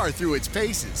another car through its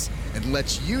paces and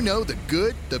lets you know the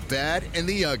good, the bad, and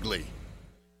the ugly.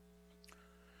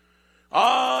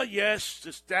 Ah, yes,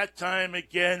 it's that time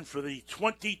again for the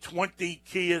 2020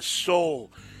 Kia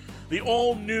Soul. The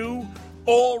all-new,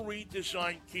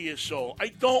 all-redesigned Kia Soul. I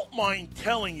don't mind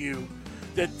telling you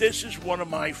that this is one of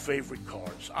my favorite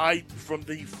cars. From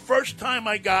the first time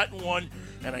I got in one,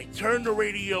 and I turned the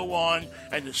radio on,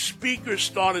 and the speakers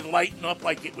started lighting up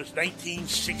like it was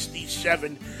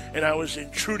 1967, and I was in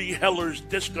Trudy Heller's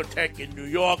discotheque in New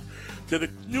York, to the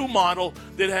new model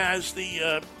that has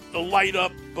the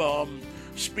light-up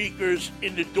speakers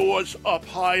in the doors up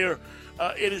higher.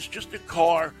 It is just a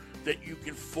car that you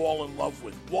can fall in love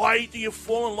with. Why do you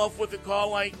fall in love with a car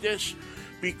like this?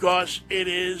 Because it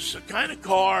is a kind of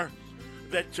car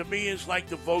that to me is like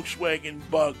the Volkswagen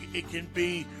Bug. It can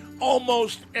be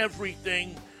almost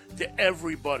everything to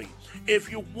everybody.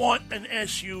 If you want an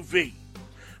SUV,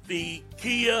 the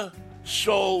Kia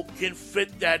Soul can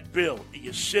fit that bill.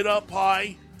 You sit up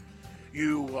high.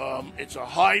 It's a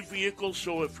high vehicle,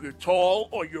 so if you're tall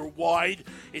or you're wide,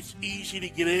 it's easy to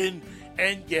get in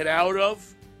and get out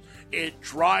of. It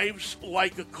drives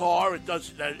like a car. It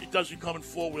doesn't come in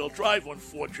four-wheel drive,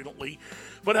 unfortunately.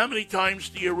 But how many times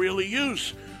do you really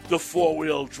use the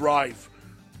four-wheel drive?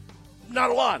 Not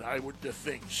a lot, I would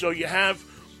think. So you have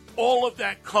all of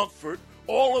that comfort,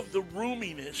 all of the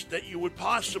roominess that you would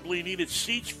possibly need. It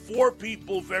seats 4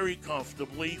 people very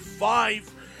comfortably,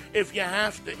 5 if you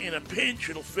have to. In a pinch,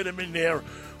 it'll fit them in there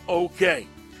okay.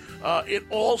 It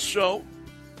also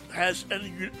has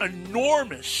an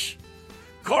enormous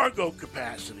cargo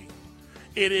capacity.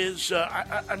 It is,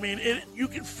 you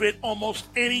can fit almost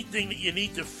anything that you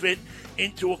need to fit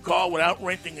into a car without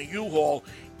renting a U-Haul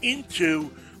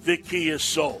into the Kia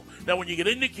Soul. Now, when you get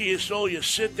into Kia Soul, you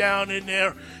sit down in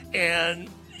there, and,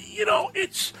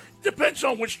 it depends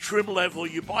on which trim level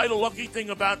you buy. The lucky thing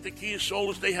about the Kia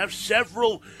Soul is they have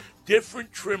several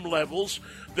different trim levels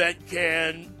that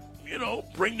can,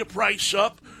 bring the price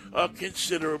up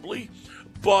considerably.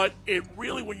 But it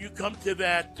really, when you come to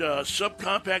that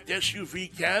subcompact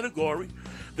SUV category,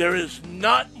 there is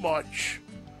not much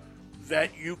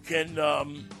that you can,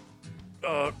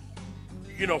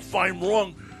 find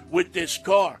wrong with this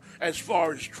car. As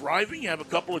far as driving, you have a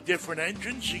couple of different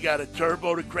engines. You got a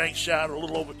turbo that cranks out a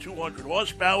little over 200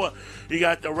 horsepower. You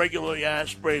got the regularly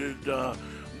aspirated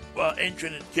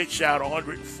engine that kicks out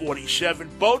 147.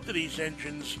 Both of these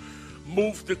engines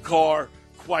move the car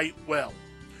quite well.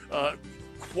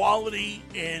 Quality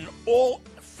in all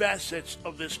facets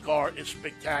of this car is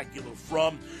spectacular.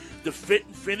 From the fit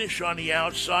and finish on the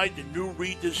outside, the new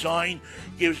redesign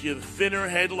gives you the thinner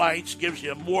headlights, gives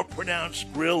you a more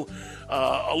pronounced grille,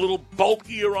 a little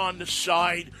bulkier on the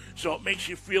side, so it makes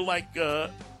you feel like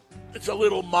it's a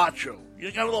little macho.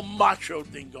 You got a little macho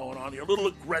thing going on here, a little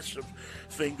aggressive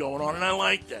thing going on, and I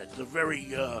like that. It's a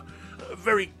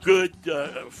very good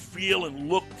feel and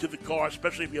look to the car,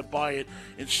 especially if you buy it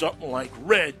in something like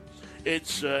red.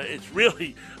 It's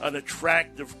really an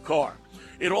attractive car.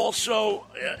 It also,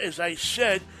 as I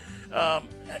said,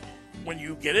 when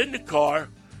you get in the car,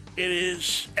 it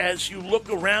is, as you look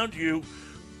around you,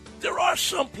 there are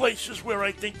some places where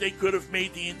I think they could have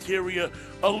made the interior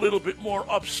a little bit more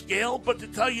upscale, but to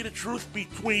tell you the truth,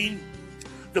 between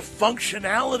the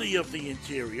functionality of the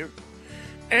interior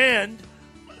and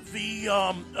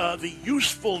the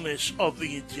usefulness of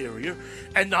the interior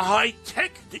and the high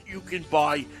tech that you can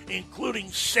buy, including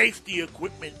safety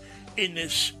equipment in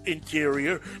this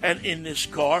interior and in this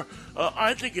car,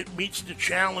 I think it meets the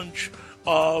challenge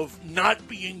of not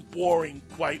being boring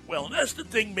quite well. And that's the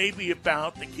thing maybe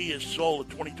about the Kia Soul,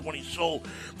 the 2020 Soul,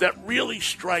 that really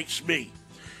strikes me.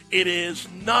 It is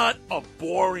not a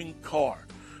boring car.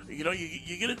 You know,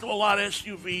 you get into a lot of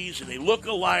SUVs and they look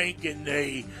alike and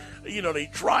they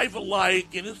drive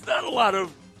alike, and there's not a lot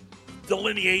of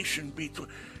delineation between.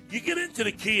 You get into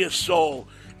the Kia Soul,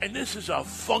 and this is a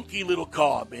funky little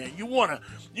car, man.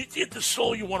 You get the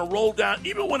Soul, you want to roll down,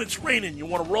 even when it's raining, you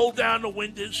want to roll down the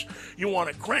windows, you want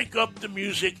to crank up the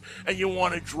music, and you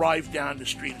want to drive down the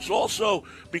street. It's also,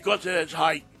 because it has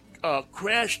high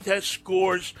crash test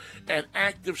scores and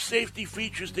active safety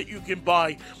features that you can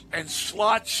buy, and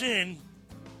slots in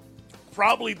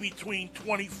probably between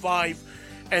 $25,000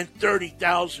 and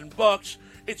 $30,000.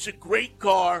 It's a great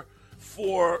car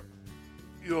for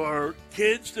your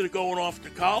kids that are going off to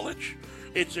college.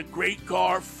 It's a great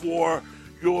car for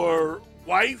your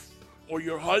wife or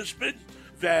your husband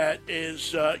that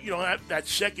is, that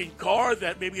second car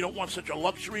that maybe you don't want such a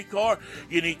luxury car.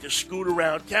 You need to scoot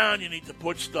around town. You need to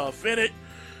put stuff in it.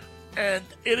 And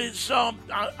it is,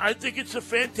 I think it's a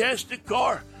fantastic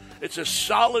car. It's a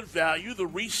solid value. The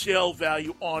resale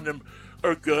value on them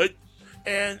are good.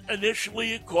 And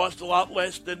initially it cost a lot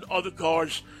less than other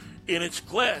cars in its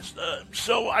class.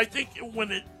 So I think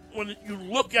when you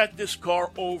look at this car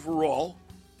overall,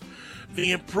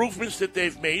 the improvements that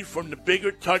they've made, from the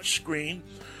bigger touchscreen,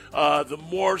 the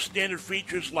more standard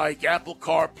features like Apple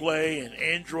CarPlay and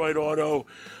Android Auto,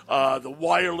 the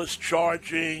wireless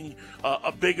charging,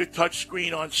 a bigger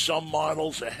touchscreen on some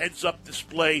models, a heads-up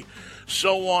display,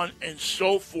 so on and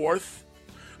so forth,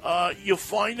 you'll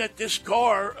find that this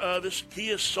car, this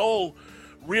Kia Soul,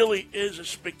 really is a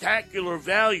spectacular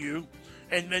value.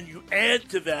 And then you add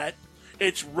to that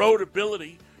its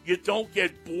roadability. You don't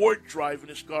get bored driving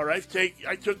this car. I took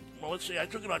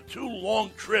it on 2 long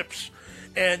trips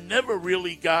and never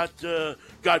really got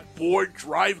bored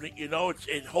driving it. You know,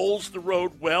 it holds the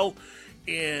road well.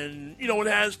 And, it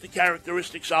has the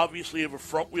characteristics, obviously, of a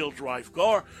front-wheel drive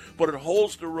car, but it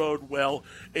holds the road well.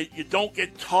 You don't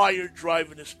get tired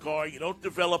driving this car. You don't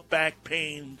develop back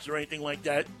pains or anything like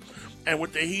that. And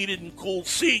with the heated and cooled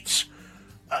seats,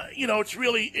 it's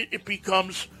really, it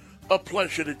becomes a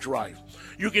pleasure to drive.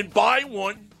 You can buy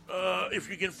one, if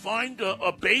you can find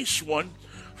a base one,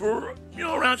 for,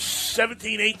 around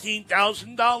 $17,000,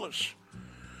 $18,000.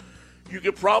 You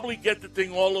could probably get the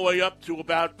thing all the way up to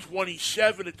about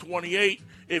 27 to 28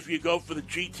 if you go for the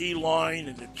GT line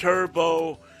and the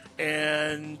turbo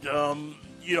and,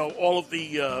 all of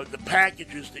the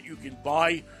packages that you can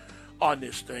buy on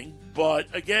this thing. But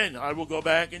again, I will go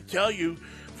back and tell you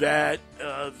that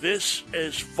this,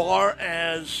 as far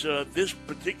as this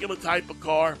particular type of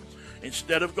car,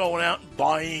 instead of going out and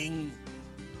buying,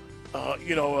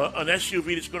 an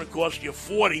SUV that's going to cost you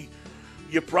 $40,000,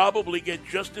 you probably get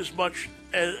just as much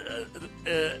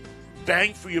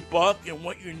bang for your buck and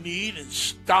what you need and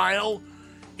style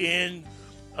in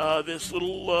this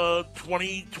little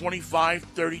 $20,000,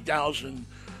 $25,000,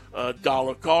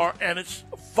 $30,000 car, and it's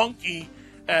funky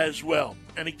as well.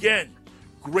 And again,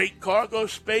 great cargo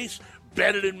space,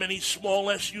 better than many small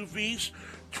SUVs.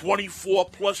 24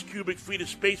 plus cubic feet of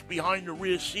space behind the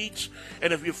rear seats,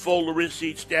 and if you fold the rear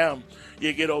seats down,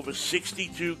 you get over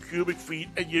 62 cubic feet,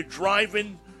 and you're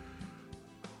driving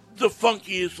the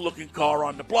funkiest looking car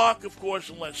on the block, of course,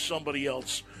 unless somebody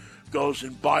else goes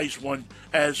and buys one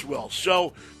as well.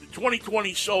 So the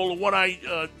 2020 Soul, the one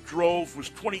I drove, was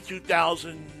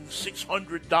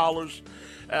 $22,600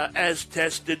 as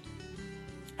tested.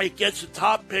 It gets a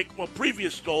top pick. Well,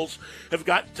 previous Souls have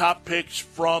gotten top picks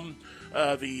from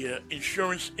the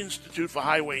Insurance Institute for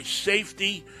Highway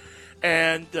Safety,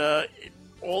 and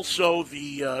also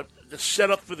the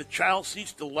setup for the child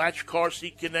seats, the latch car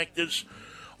seat connectors,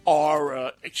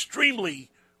 are extremely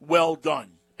well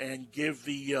done and give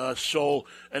the Soul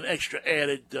an extra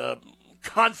added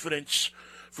confidence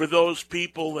for those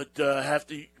people that have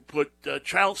to put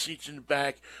child seats in the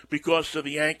back because of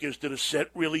the anchors that are set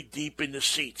really deep in the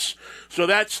seats. So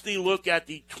that's the look at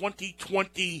the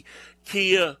 2020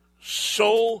 Kia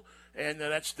Soul, and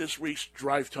that's this week's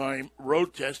Drive Time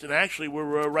Road Test. And actually,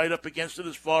 we're right up against it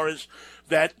as far as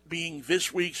that being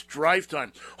this week's Drive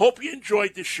Time. Hope you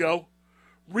enjoyed the show.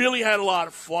 Really had a lot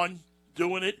of fun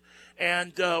doing it.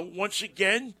 And once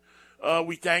again,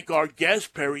 we thank our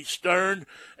guest, Perry Stern,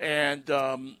 and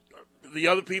the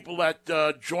other people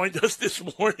that joined us this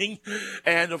morning.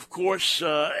 And, of course,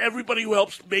 everybody who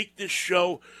helps make this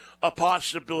show a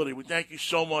possibility. We thank you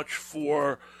so much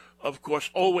for, of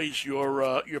course, always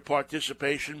your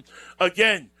participation.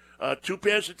 Again, 2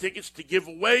 pairs of tickets to give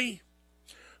away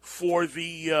for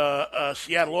the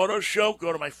Seattle Auto Show.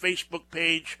 Go to my Facebook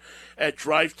page at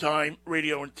Drive Time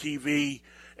Radio and TV,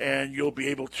 and you'll be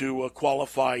able to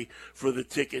qualify for the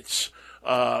tickets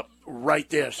right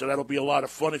there. So that'll be a lot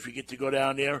of fun if you get to go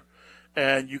down there.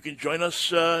 And you can join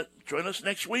us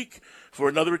next week for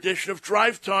another edition of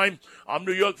Drive Time. I'm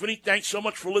New York Vinny. Thanks so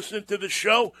much for listening to the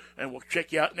show, and we'll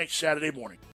check you out next Saturday morning.